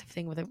such a massive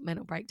thing with a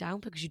mental breakdown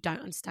because you don't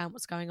understand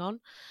what's going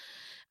on.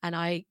 And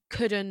I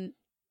couldn't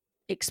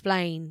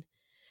explain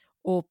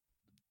or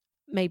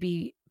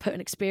maybe put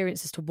an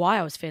experience as to why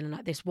I was feeling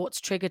like this,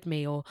 what's triggered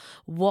me, or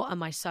what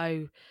am I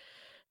so...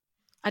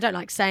 I don't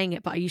like saying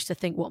it, but I used to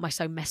think, what am I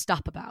so messed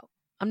up about?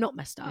 I'm not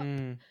messed up.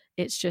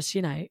 It's just,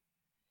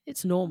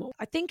 it's normal.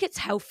 I think it's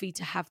healthy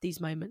to have these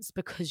moments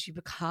because you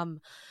become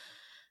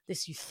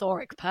this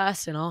euphoric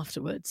person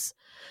afterwards.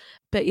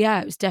 But yeah,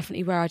 it was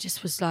definitely where I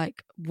just was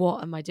like,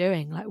 what am I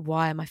doing? Like,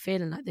 why am I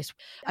feeling like this?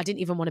 I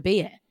didn't even want to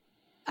be it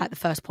at the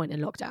first point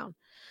in lockdown.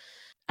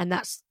 And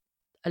that's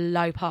a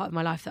low part of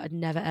my life that I'd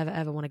never, ever,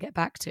 ever want to get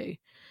back to.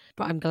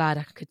 But I'm glad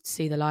I could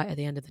see the light at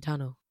the end of the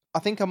tunnel. I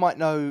think I might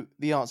know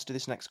the answer to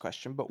this next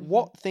question, but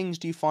what things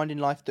do you find in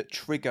life that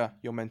trigger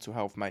your mental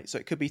health, mate? So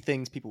it could be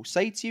things people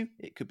say to you,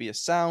 it could be a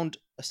sound,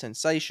 a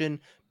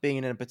sensation, being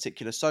in a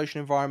particular social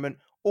environment,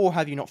 or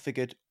have you not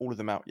figured all of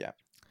them out yet?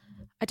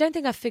 I don't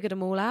think I've figured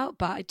them all out,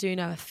 but I do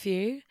know a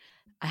few.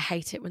 I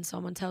hate it when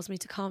someone tells me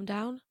to calm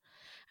down.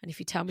 And if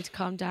you tell me to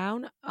calm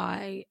down,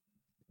 I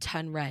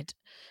turn red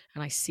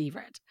and I see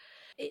red.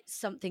 It's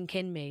something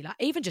in me. Like,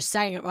 even just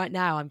saying it right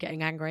now, I'm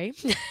getting angry.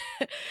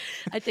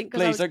 I think.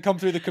 Please don't come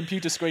through the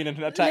computer screen and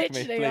attack me.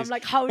 Literally, I'm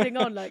like holding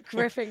on, like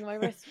gripping my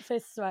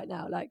fists right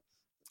now. Like,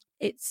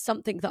 it's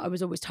something that I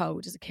was always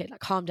told as a kid, like,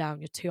 calm down,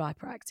 you're too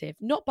hyperactive.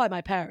 Not by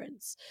my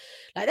parents.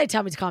 Like, they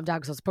tell me to calm down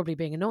because I was probably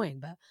being annoying,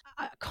 but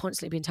I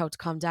constantly being told to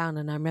calm down.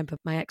 And I remember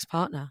my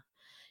ex-partner,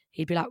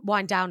 he'd be like,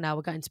 wind down now,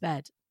 we're going to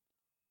bed.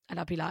 And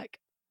I'd be like,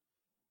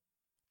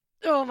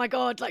 oh my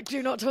God, like,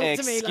 do not talk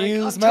to me.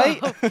 Excuse me.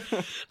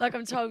 Like,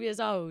 I'm 12 years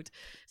old.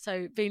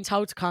 So being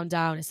told to calm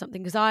down is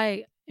something, because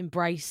I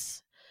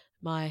embrace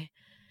my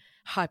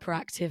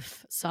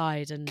hyperactive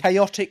side and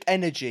chaotic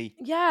energy.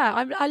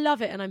 Yeah, I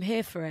love it and I'm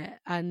here for it.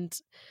 And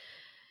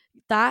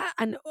that,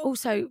 and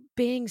also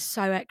being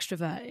so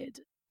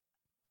extroverted,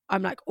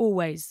 I'm like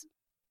always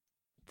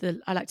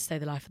I like to say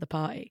the life of the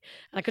party,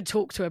 and I could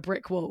talk to a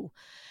brick wall.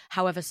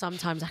 However,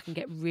 sometimes I can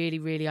get really,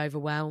 really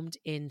overwhelmed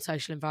in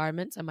social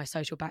environments, and my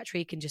social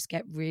battery can just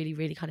get really,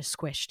 really kind of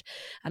squished.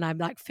 And I'm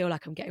like, feel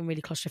like I'm getting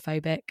really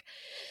claustrophobic,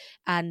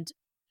 and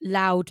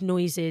loud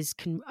noises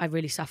I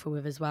really suffer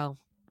with as well.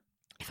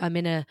 If I'm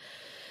in a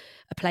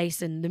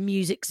place and the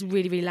music's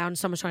really, really loud and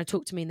someone's trying to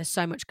talk to me and there's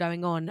so much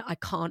going on, I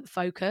can't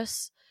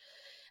focus,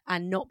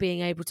 and not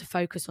being able to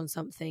focus on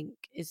something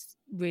is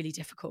really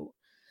difficult.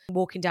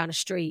 Walking down a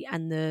street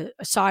and a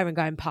siren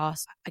going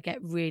past, I get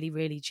really,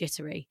 really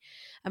jittery.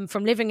 And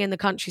from living in the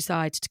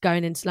countryside to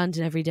going into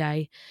London every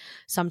day,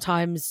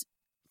 sometimes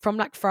from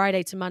like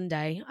Friday to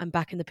Monday, I'm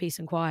back in the peace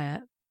and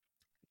quiet,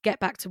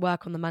 get back to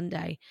work on the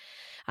Monday,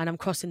 and I'm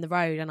crossing the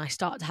road and I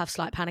start to have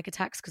slight panic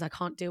attacks because I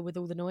can't deal with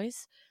all the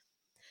noise.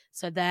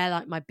 So they're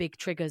like my big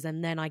triggers,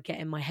 and then I get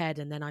in my head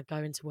and then I go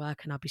into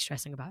work and I'll be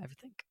stressing about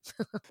everything.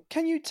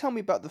 Can you tell me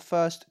about the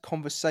first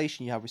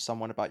conversation you had with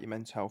someone about your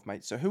mental health,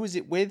 mate? So who was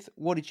it with?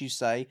 What did you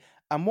say?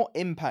 And what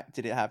impact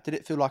did it have? Did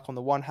it feel like, on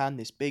the one hand,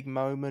 this big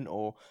moment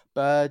or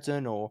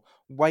burden or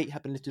weight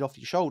had been lifted off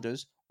your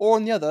shoulders? Or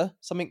on the other,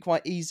 something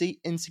quite easy,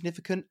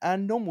 insignificant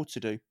and normal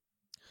to do?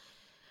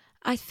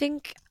 I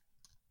think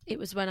it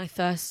was when I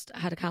first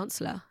had a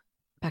counsellor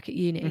back at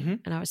uni,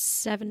 and I was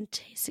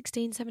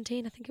 16,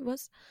 17, I think it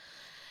was.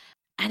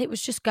 And it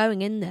was just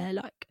going in there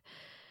like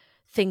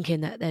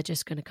thinking that they're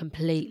just going to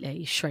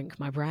completely shrink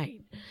my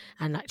brain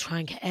and like try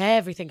and get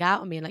everything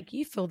out of me, and like,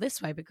 you feel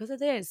this way because of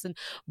this, and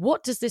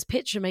what does this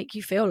picture make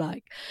you feel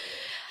like?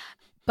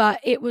 But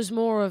it was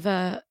more of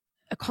a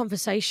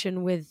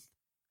conversation with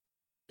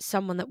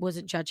someone that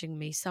wasn't judging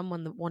me,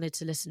 someone that wanted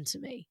to listen to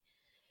me.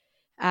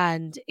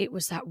 And it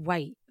was that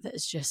weight that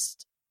has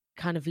just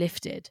kind of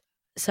lifted.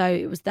 So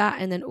it was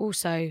that. And then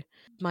also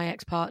my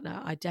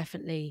ex-partner, I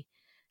definitely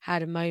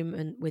had a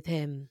moment with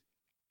him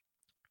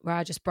where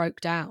I just broke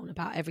down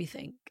about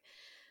everything.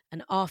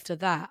 And after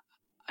that,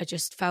 I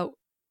just felt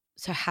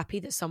so happy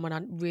that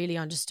someone really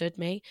understood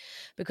me,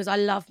 because I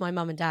love my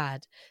mum and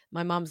dad.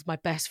 My mum's my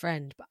best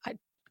friend, but I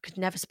could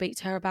never speak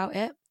to her about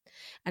it.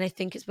 And I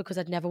think it's because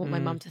I'd never want my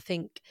mum to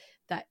think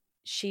that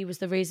she was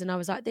the reason I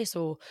was like this,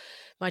 or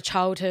my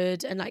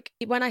childhood. And like,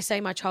 when I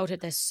say my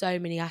childhood, there's so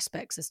many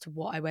aspects as to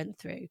what I went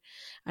through.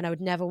 And I would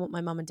never want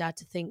my mum and dad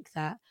to think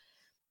that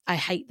I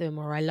hate them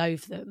or I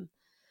loathe them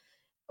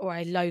or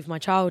I loathe my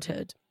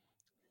childhood.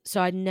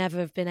 So I'd never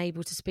have been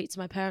able to speak to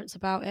my parents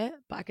about it,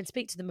 but I can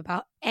speak to them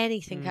about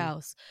anything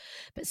else.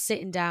 But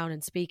sitting down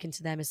and speaking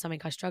to them is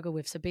something I struggle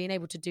with. So being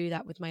able to do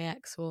that with my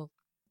ex or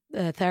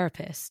the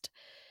therapist,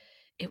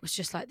 it was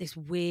just like this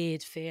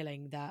weird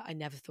feeling that I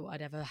never thought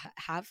I'd ever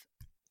have.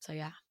 So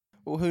yeah.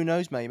 Well, who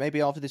knows, mate? Maybe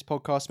after this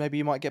podcast, maybe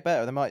you might get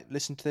better. They might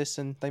listen to this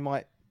and they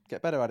might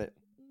get better at it.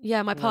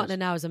 Yeah, my partner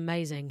now is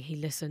amazing. He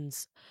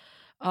listens.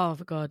 Oh,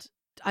 my God.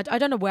 I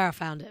don't know where I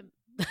found him.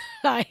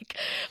 Like,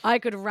 I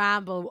could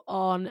ramble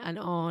on and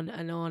on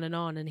and on and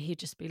on, and he'd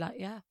just be like,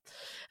 yeah,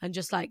 and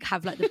just like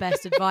have like the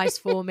best advice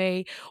for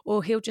me.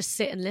 Or he'll just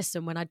sit and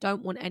listen when I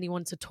don't want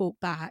anyone to talk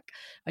back.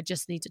 I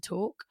just need to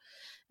talk.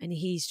 And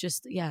he's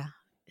just, yeah.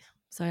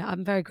 So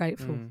I'm very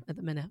grateful at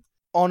the minute.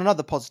 On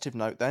another positive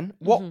note then,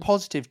 what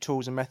positive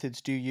tools and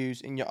methods do you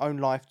use in your own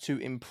life to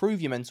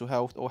improve your mental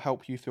health or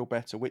help you feel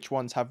better? Which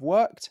ones have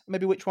worked?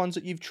 Maybe which ones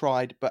that you've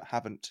tried but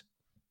haven't?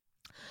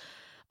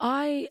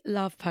 I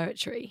love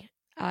poetry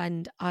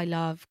and I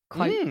love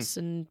quotes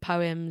and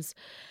poems,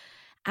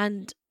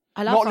 and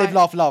I love... Not live,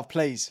 laugh, love,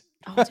 please.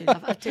 Oh,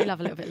 I do love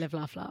a little bit live,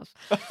 laugh, love.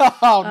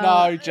 Oh,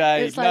 no,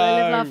 Jade, it's like no.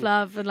 live, laugh,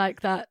 love, and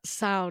like that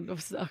sound.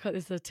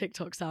 There's a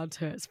TikTok sound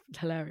to it. It's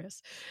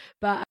hilarious.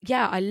 But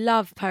yeah, I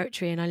love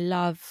poetry and I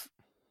love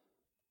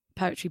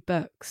poetry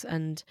books.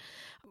 And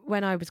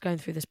when I was going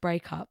through this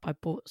breakup, I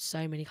bought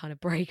so many kind of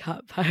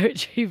breakup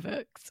poetry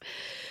books.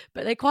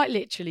 But they quite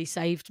literally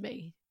saved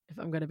me, if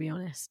I'm going to be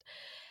honest.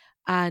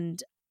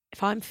 And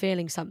if I'm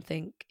feeling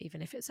something,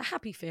 even if it's a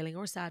happy feeling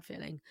or a sad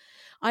feeling,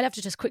 I love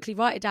to just quickly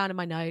write it down in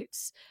my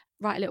notes,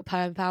 write a little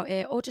poem about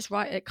it, or just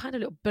write a kind of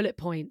little bullet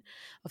point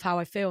of how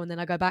I feel. And then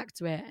I go back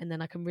to it and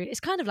then I can read. It's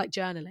kind of like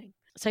journaling.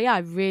 So yeah, I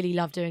really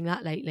love doing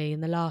that lately.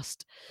 In the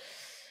last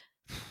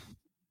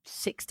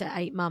 6 to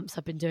 8 months,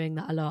 I've been doing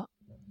that a lot.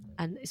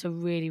 And it's a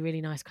really,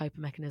 really nice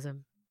coping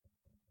mechanism.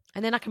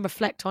 And then I can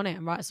reflect on it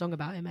and write a song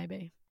about it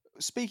maybe.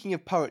 Speaking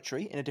of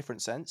poetry in a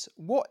different sense,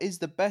 what is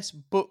the best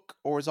book,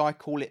 or as I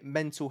call it,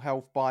 mental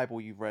health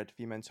Bible you've read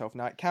for your mental health?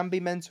 Now, it can be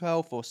mental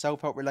health or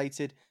self-help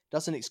related,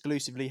 doesn't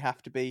exclusively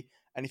have to be.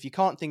 And if you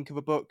can't think of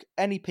a book,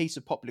 any piece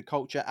of popular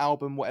culture,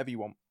 album, whatever you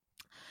want.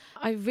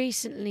 I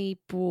recently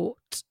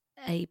bought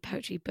a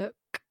poetry book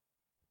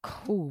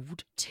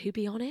called To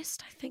Be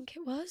Honest, I think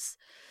it was.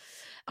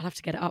 I'll have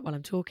to get it up while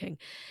I'm talking.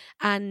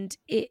 And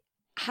it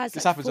has...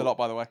 This happens a lot,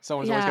 by the way.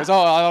 Someone always goes,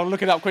 oh, I'll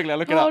look it up quickly.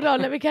 Hold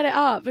on, let me get it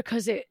up,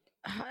 because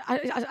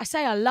I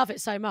say I love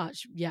it so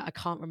much. Yeah, I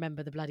can't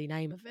remember the bloody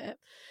name of it.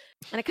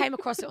 And I came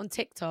across it on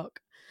TikTok.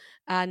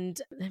 And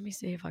let me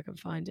see if I can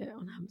find it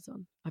on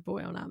Amazon. I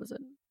bought it on Amazon.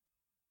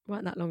 It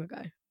wasn't that long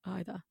ago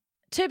either.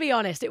 To Be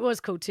Honest, it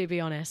was called To Be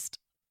Honest.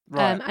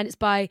 Right. And it's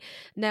by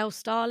Nell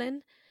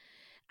Starlin.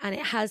 And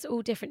it has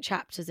all different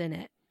chapters in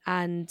it.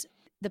 And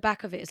the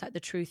back of it is like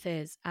the truth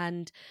is.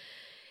 And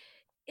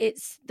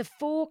it's the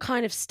 4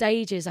 kind of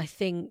stages, I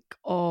think,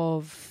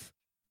 of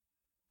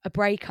a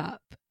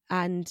breakup.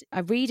 And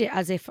I read it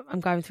as if I'm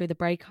going through the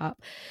breakup,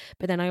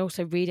 but then I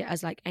also read it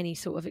as like any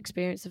sort of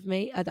experience of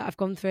me that I've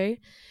gone through.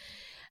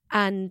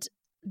 And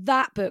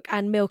that book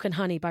and Milk and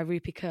Honey by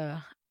Rupi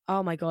Kaur,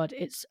 oh my God,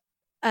 it's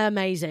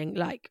amazing.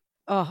 Like,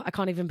 oh, I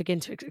can't even begin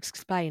to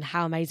explain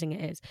how amazing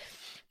it is.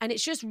 And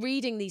it's just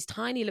reading these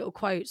tiny little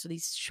quotes or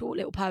these short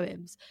little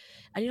poems.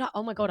 And you're like,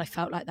 oh my God, I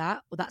felt like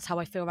that. Well, that's how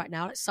I feel right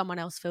now. Like someone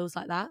else feels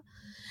like that.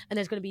 And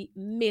there's going to be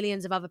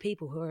millions of other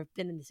people who have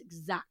been in this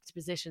exact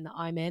position that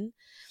I'm in.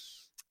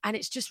 And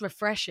it's just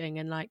refreshing.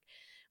 And like,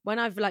 when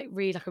I've like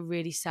read like a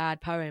really sad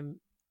poem,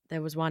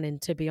 there was one in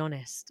To Be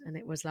Honest. And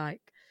it was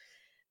like,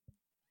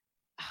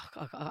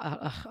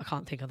 I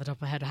can't think on the top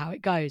of my head how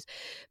it goes,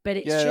 but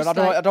it's just I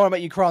don't want to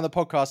make you cry on the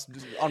podcast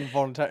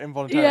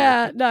involuntarily.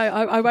 Yeah, no,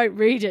 I won't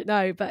read it.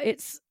 No, but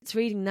it's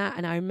reading that,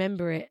 and I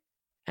remember it,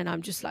 and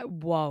I'm just like,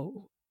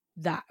 whoa,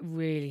 that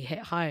really hit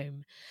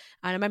home.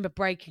 And I remember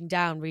breaking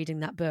down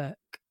reading that book,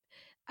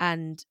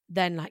 and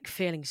then like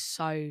feeling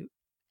so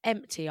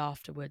empty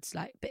afterwards,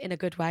 like, but in a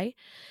good way.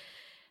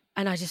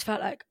 And I just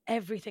felt like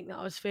everything that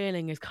I was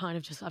feeling is kind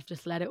of just, I've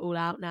just let it all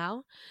out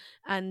now.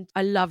 And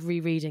I love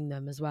rereading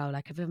them as well.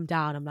 Like if I'm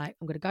down, I'm like,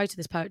 I'm going to go to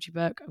this poetry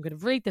book, I'm going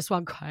to read this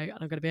one quote, and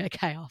I'm going to be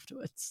okay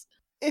afterwards.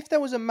 If there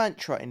was a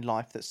mantra in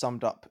life that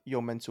summed up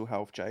your mental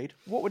health, Jade,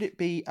 what would it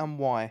be and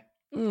why?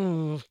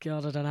 Oh,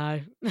 God, I don't know.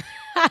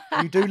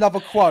 You do love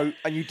a quote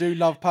and you do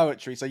love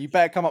poetry, so you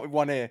better come up with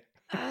one here.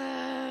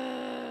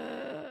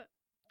 Oh,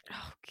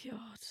 God.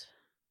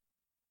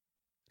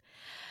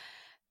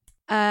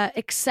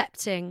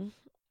 Accepting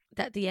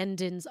that the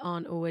endings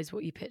aren't always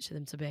what you picture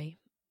them to be,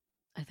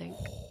 I think.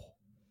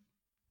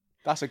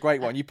 That's a great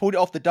one. You pulled it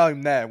off the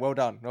dome there. Well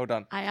done. Well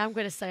done. I am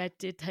going to say I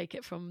did take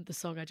it from the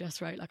song I just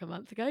wrote like a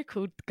month ago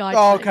called Guide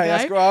Oh, to okay,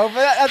 Letting Go.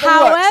 that's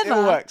great.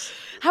 It works.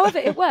 However,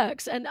 it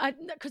works. And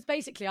because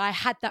basically I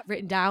had that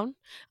written down.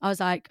 I was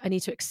like, I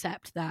need to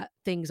accept that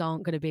things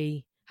aren't going to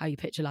be how you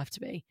picture life to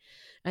be.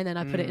 And then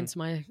I put it into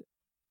my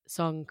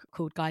song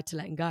called Guide to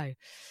Letting Go.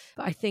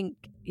 But I think,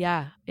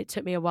 yeah, it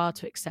took me a while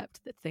to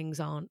accept that things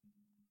aren't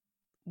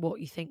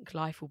what you think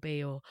life will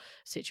be or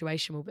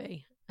situation will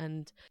be.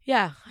 And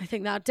yeah, I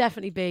think that'll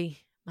definitely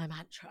be my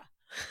mantra.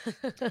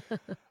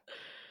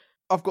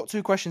 I've got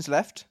 2 questions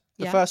left.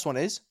 The first one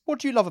is, what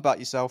do you love about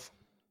yourself?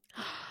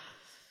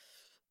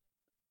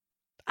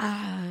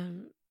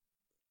 Come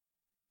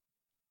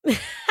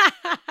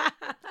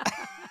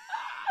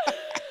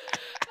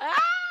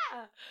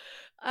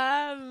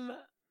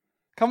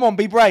on,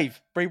 be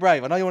brave. Be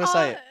brave. I know you want to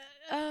say it.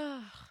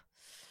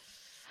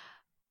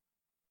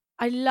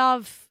 I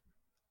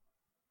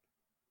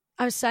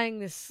was saying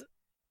this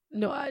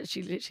not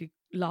actually literally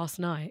last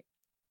night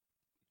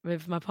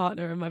with my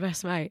partner and my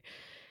best mate.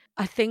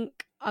 I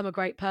think I'm a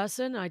great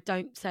person. I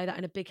don't say that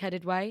in a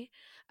big-headed way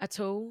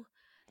at all.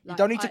 Like, you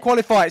don't need to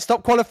qualify it.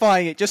 Stop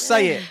qualifying it. Just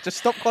say it. Just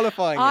stop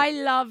qualifying it. I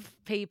love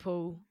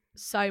people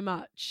so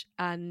much.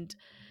 And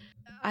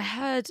I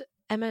heard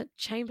Emma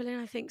Chamberlain,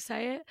 I think,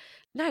 say it.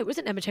 No, it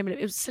wasn't Emma Chamberlain.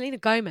 It was Selena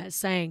Gomez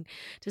saying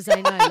to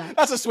Zayn, like,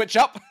 that's a switch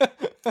up.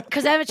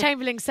 Because Emma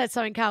Chamberlain said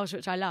something else,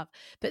 which I love.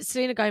 But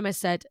Selena Gomez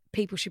said,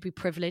 people should be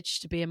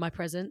privileged to be in my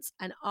presence.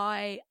 And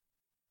I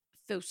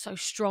feel so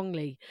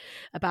strongly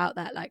about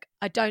that. Like,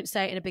 I don't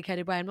say it in a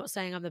big-headed way. I'm not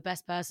saying I'm the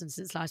best person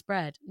since sliced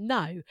bread.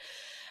 No.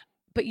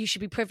 But you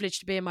should be privileged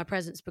to be in my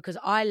presence because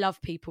I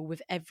love people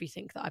with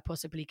everything that I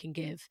possibly can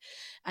give.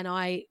 And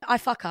I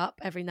fuck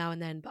up every now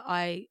and then, but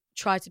I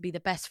try to be the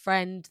best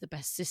friend, the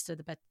best sister,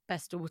 the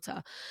best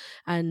daughter.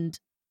 And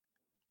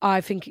I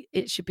think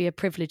it should be a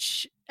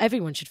privilege.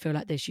 Everyone should feel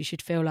like this. You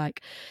should feel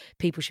like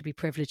people should be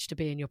privileged to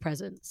be in your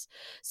presence.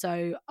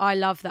 So I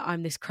love that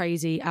I'm this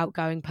crazy,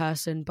 outgoing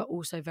person, but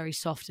also very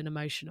soft and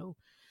emotional.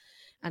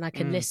 And I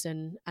can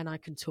listen and I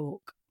can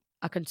talk.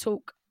 I can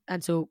talk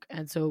and talk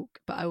and talk,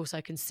 but I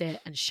also can sit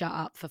and shut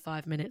up for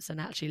 5 minutes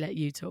and actually let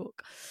you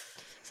talk.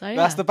 So yeah.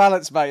 That's the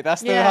balance, mate.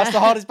 That's the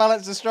hardest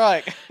balance to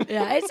strike.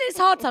 Yeah, it's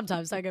hard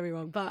sometimes, don't get me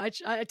wrong, but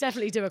I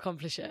definitely do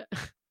accomplish it.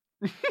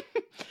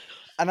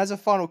 And as a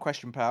final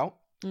question, pal,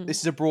 this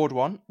is a broad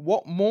one.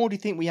 What more do you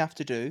think we have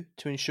to do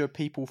to ensure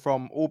people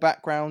from all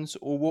backgrounds,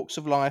 all walks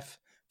of life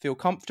feel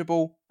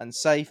comfortable and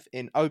safe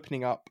in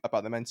opening up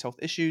about their mental health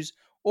issues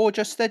or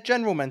just their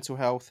general mental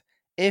health,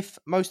 if,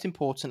 most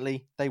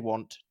importantly, they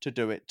want to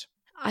do it?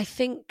 I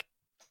think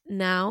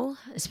now,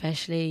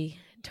 especially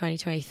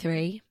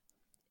 2023,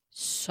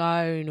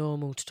 so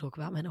normal to talk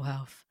about mental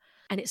health.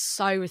 And it's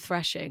so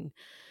refreshing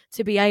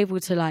to be able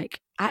to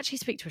like actually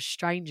speak to a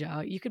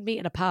stranger. You could meet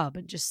in a pub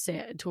and just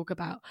sit and talk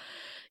about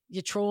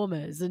your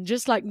traumas and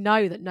just like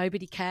know that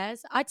nobody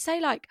cares. I'd say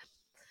like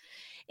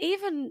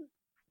even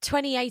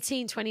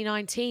 2018,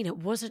 2019, it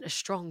wasn't a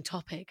strong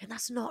topic, and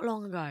that's not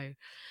long ago.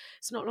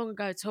 It's not long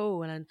ago at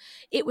all. And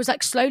it was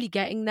like slowly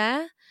getting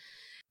there,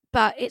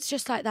 but it's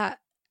just like that.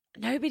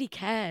 Nobody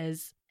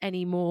cares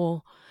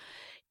anymore.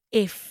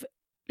 If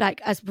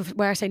like, as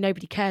where I say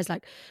nobody cares,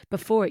 like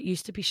before it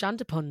used to be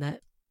shunned upon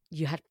that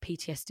you had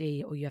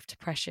PTSD or you have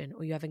depression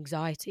or you have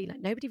anxiety.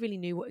 Like nobody really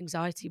knew what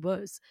anxiety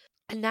was.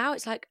 And now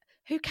it's like,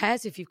 who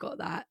cares if you've got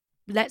that?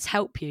 Let's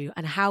help you.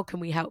 And how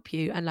can we help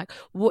you? And like,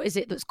 what is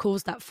it that's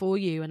caused that for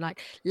you? And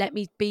like, let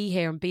me be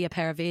here and be a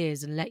pair of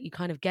ears and let you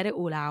kind of get it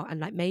all out. And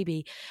like,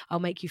 maybe I'll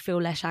make you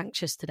feel less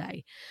anxious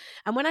today.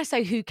 And when I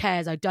say who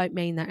cares, I don't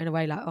mean that in a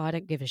way like, oh, I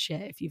don't give a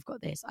shit if you've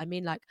got this. I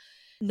mean like,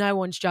 no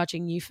one's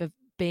judging you for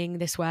being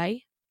this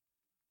way.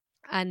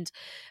 And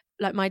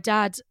like my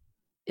dad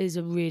is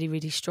a really,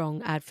 really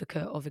strong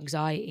advocate of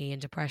anxiety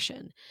and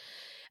depression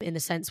in the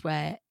sense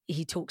where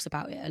he talks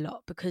about it a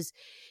lot, because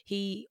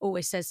he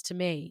always says to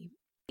me,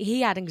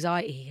 he had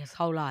anxiety his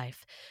whole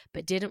life,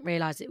 but didn't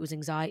realize it was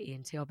anxiety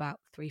until about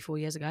 3-4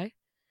 years ago,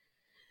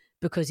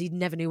 because he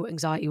never knew what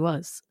anxiety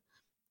was.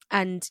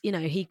 And, you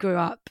know, he grew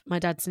up, my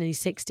dad's nearly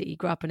 60, he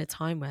grew up in a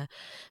time where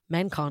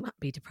men can't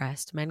be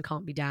depressed, men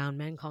can't be down,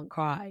 men can't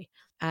cry.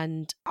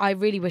 And I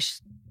really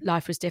wish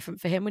life was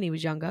different for him when he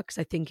was younger, because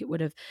I think it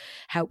would have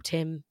helped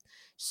him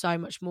so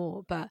much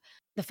more. But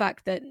the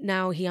fact that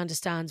now he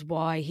understands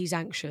why he's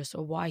anxious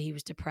or why he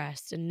was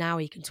depressed, and now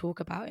he can talk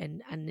about it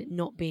and it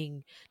not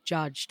being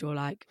judged or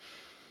like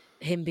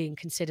him being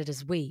considered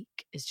as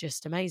weak is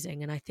just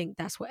amazing. And I think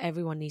that's what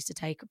everyone needs to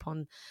take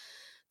upon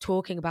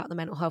talking about the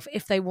mental health,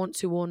 if they want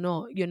to or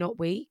not. You're not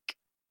weak.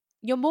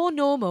 You're more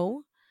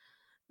normal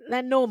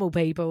than normal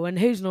people. And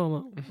who's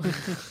normal?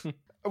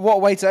 What a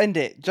way to end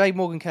it. Jade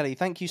Morgan Kelly,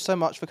 thank you so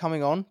much for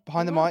coming on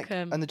Behind the Mic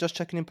and the Just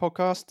Checking In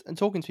podcast and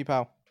talking to me,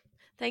 pal.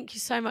 Thank you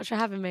so much for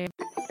having me.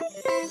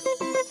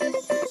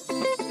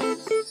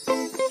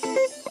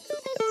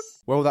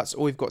 Well, that's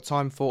all we've got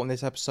time for on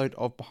this episode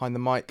of Behind the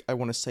Mic. I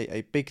want to say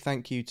a big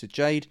thank you to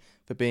Jade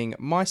for being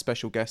my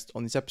special guest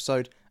on this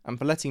episode and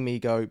for letting me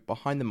go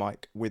behind the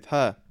mic with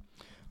her.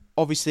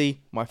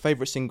 Obviously, my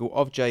favourite single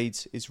of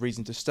Jade's is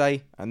Reason to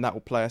Stay, and that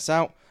will play us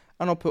out,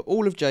 and I'll put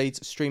all of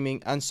Jade's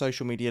streaming and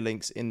social media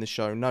links in the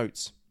show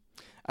notes.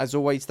 As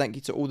always, thank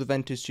you to all the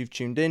venters who've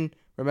tuned in.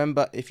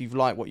 Remember, if you've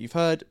liked what you've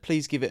heard,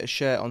 please give it a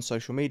share on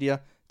social media,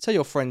 tell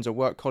your friends or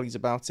work colleagues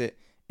about it.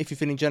 If you're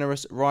feeling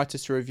generous, write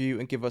us a review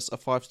and give us a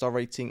 5-star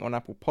rating on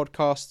Apple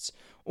Podcasts,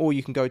 or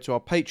you can go to our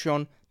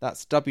Patreon,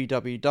 that's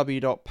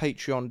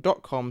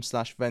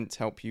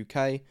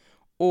www.patreon.com/venthelpuk,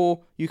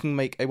 or you can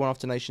make a one-off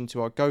donation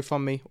to our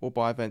GoFundMe or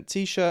buy a Vent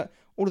t-shirt.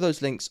 All of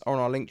those links are on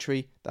our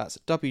Linktree, that's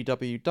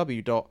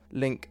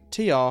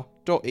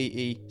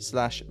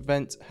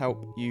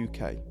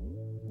www.linktr.ee/venthelpuk.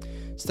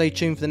 Stay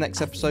tuned for the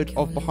next episode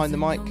of Behind the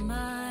Mic,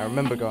 and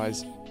remember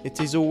guys, it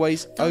is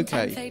always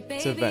okay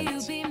to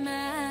vent.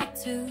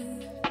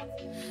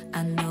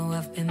 I know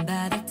I've been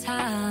bad at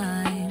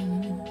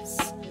times,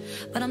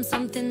 but I'm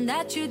something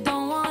that you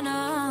don't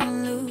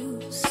wanna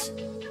lose.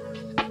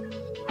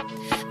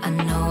 I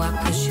know I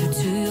push you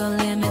to your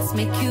limits,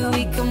 make you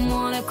weak and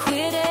wanna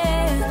quit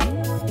it.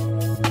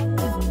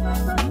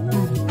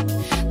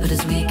 But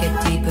as we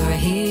get deeper, I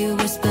hear you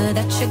whisper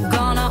that you're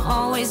gonna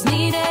always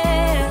need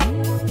it.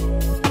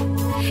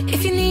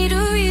 If you need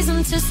a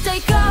reason to stay,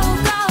 go,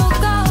 go,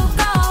 go,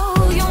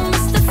 go. You'll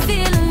miss the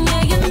feeling,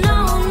 yeah, you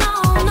know,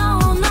 no,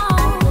 no, no.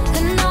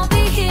 Then I'll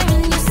be here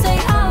and you say,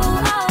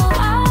 oh, oh,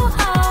 oh,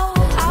 oh.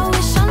 I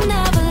wish I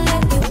never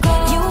let you go.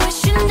 You wish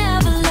you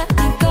never let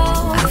me go.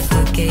 I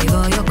forgave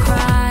all your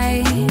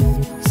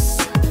crimes.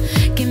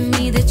 Give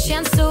me the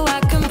chance so I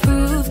can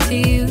prove to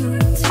you.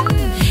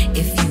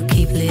 If you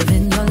keep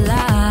living your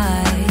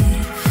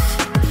life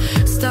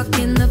stuck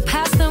in the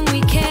past, then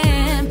we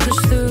can't push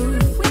through.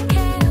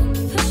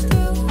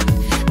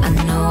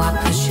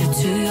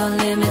 To your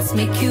limits,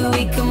 make you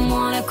weak and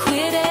wanna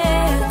quit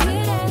it.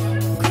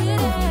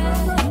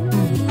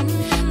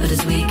 But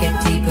as we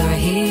get deeper, I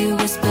hear you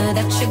whisper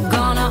that you're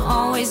gonna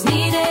always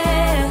need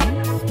it.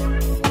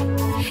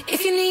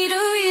 If you need a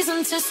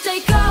reason to stay,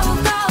 go,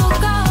 go,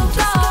 go,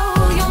 go.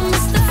 You'll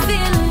miss the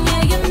feeling,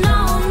 yeah, you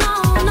know, no,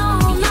 no,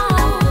 no.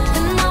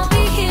 Then I'll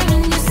be here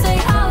and you say,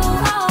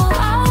 oh,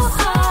 oh,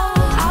 oh,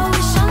 oh. I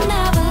wish I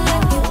never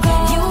let you go.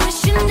 You wish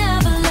you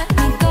never let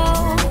me go.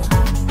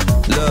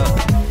 Look,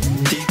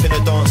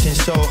 dancing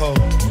Soho,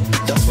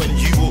 that's when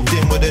you walked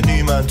in with a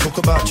new man. Talk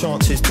about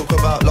chances, talk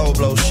about low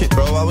blows. Shit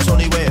bro, I was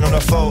only waiting on a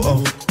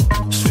photo.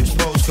 Switch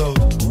postcode,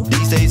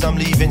 these days I'm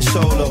leaving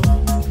solo.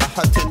 I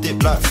had to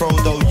dip like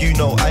Frodo, you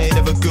know I ain't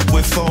ever good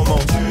with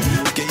FOMO.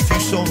 Gave you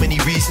so many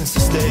reasons to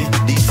stay,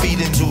 these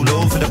feelings all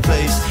over the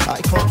place. I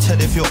can't tell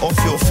if you're off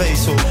your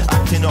face or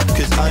acting up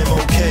cause I'm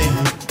okay.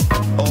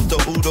 After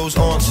all those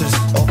answers,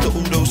 after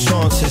all those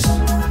chances,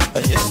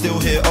 and you're still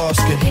here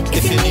asking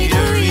if you need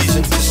a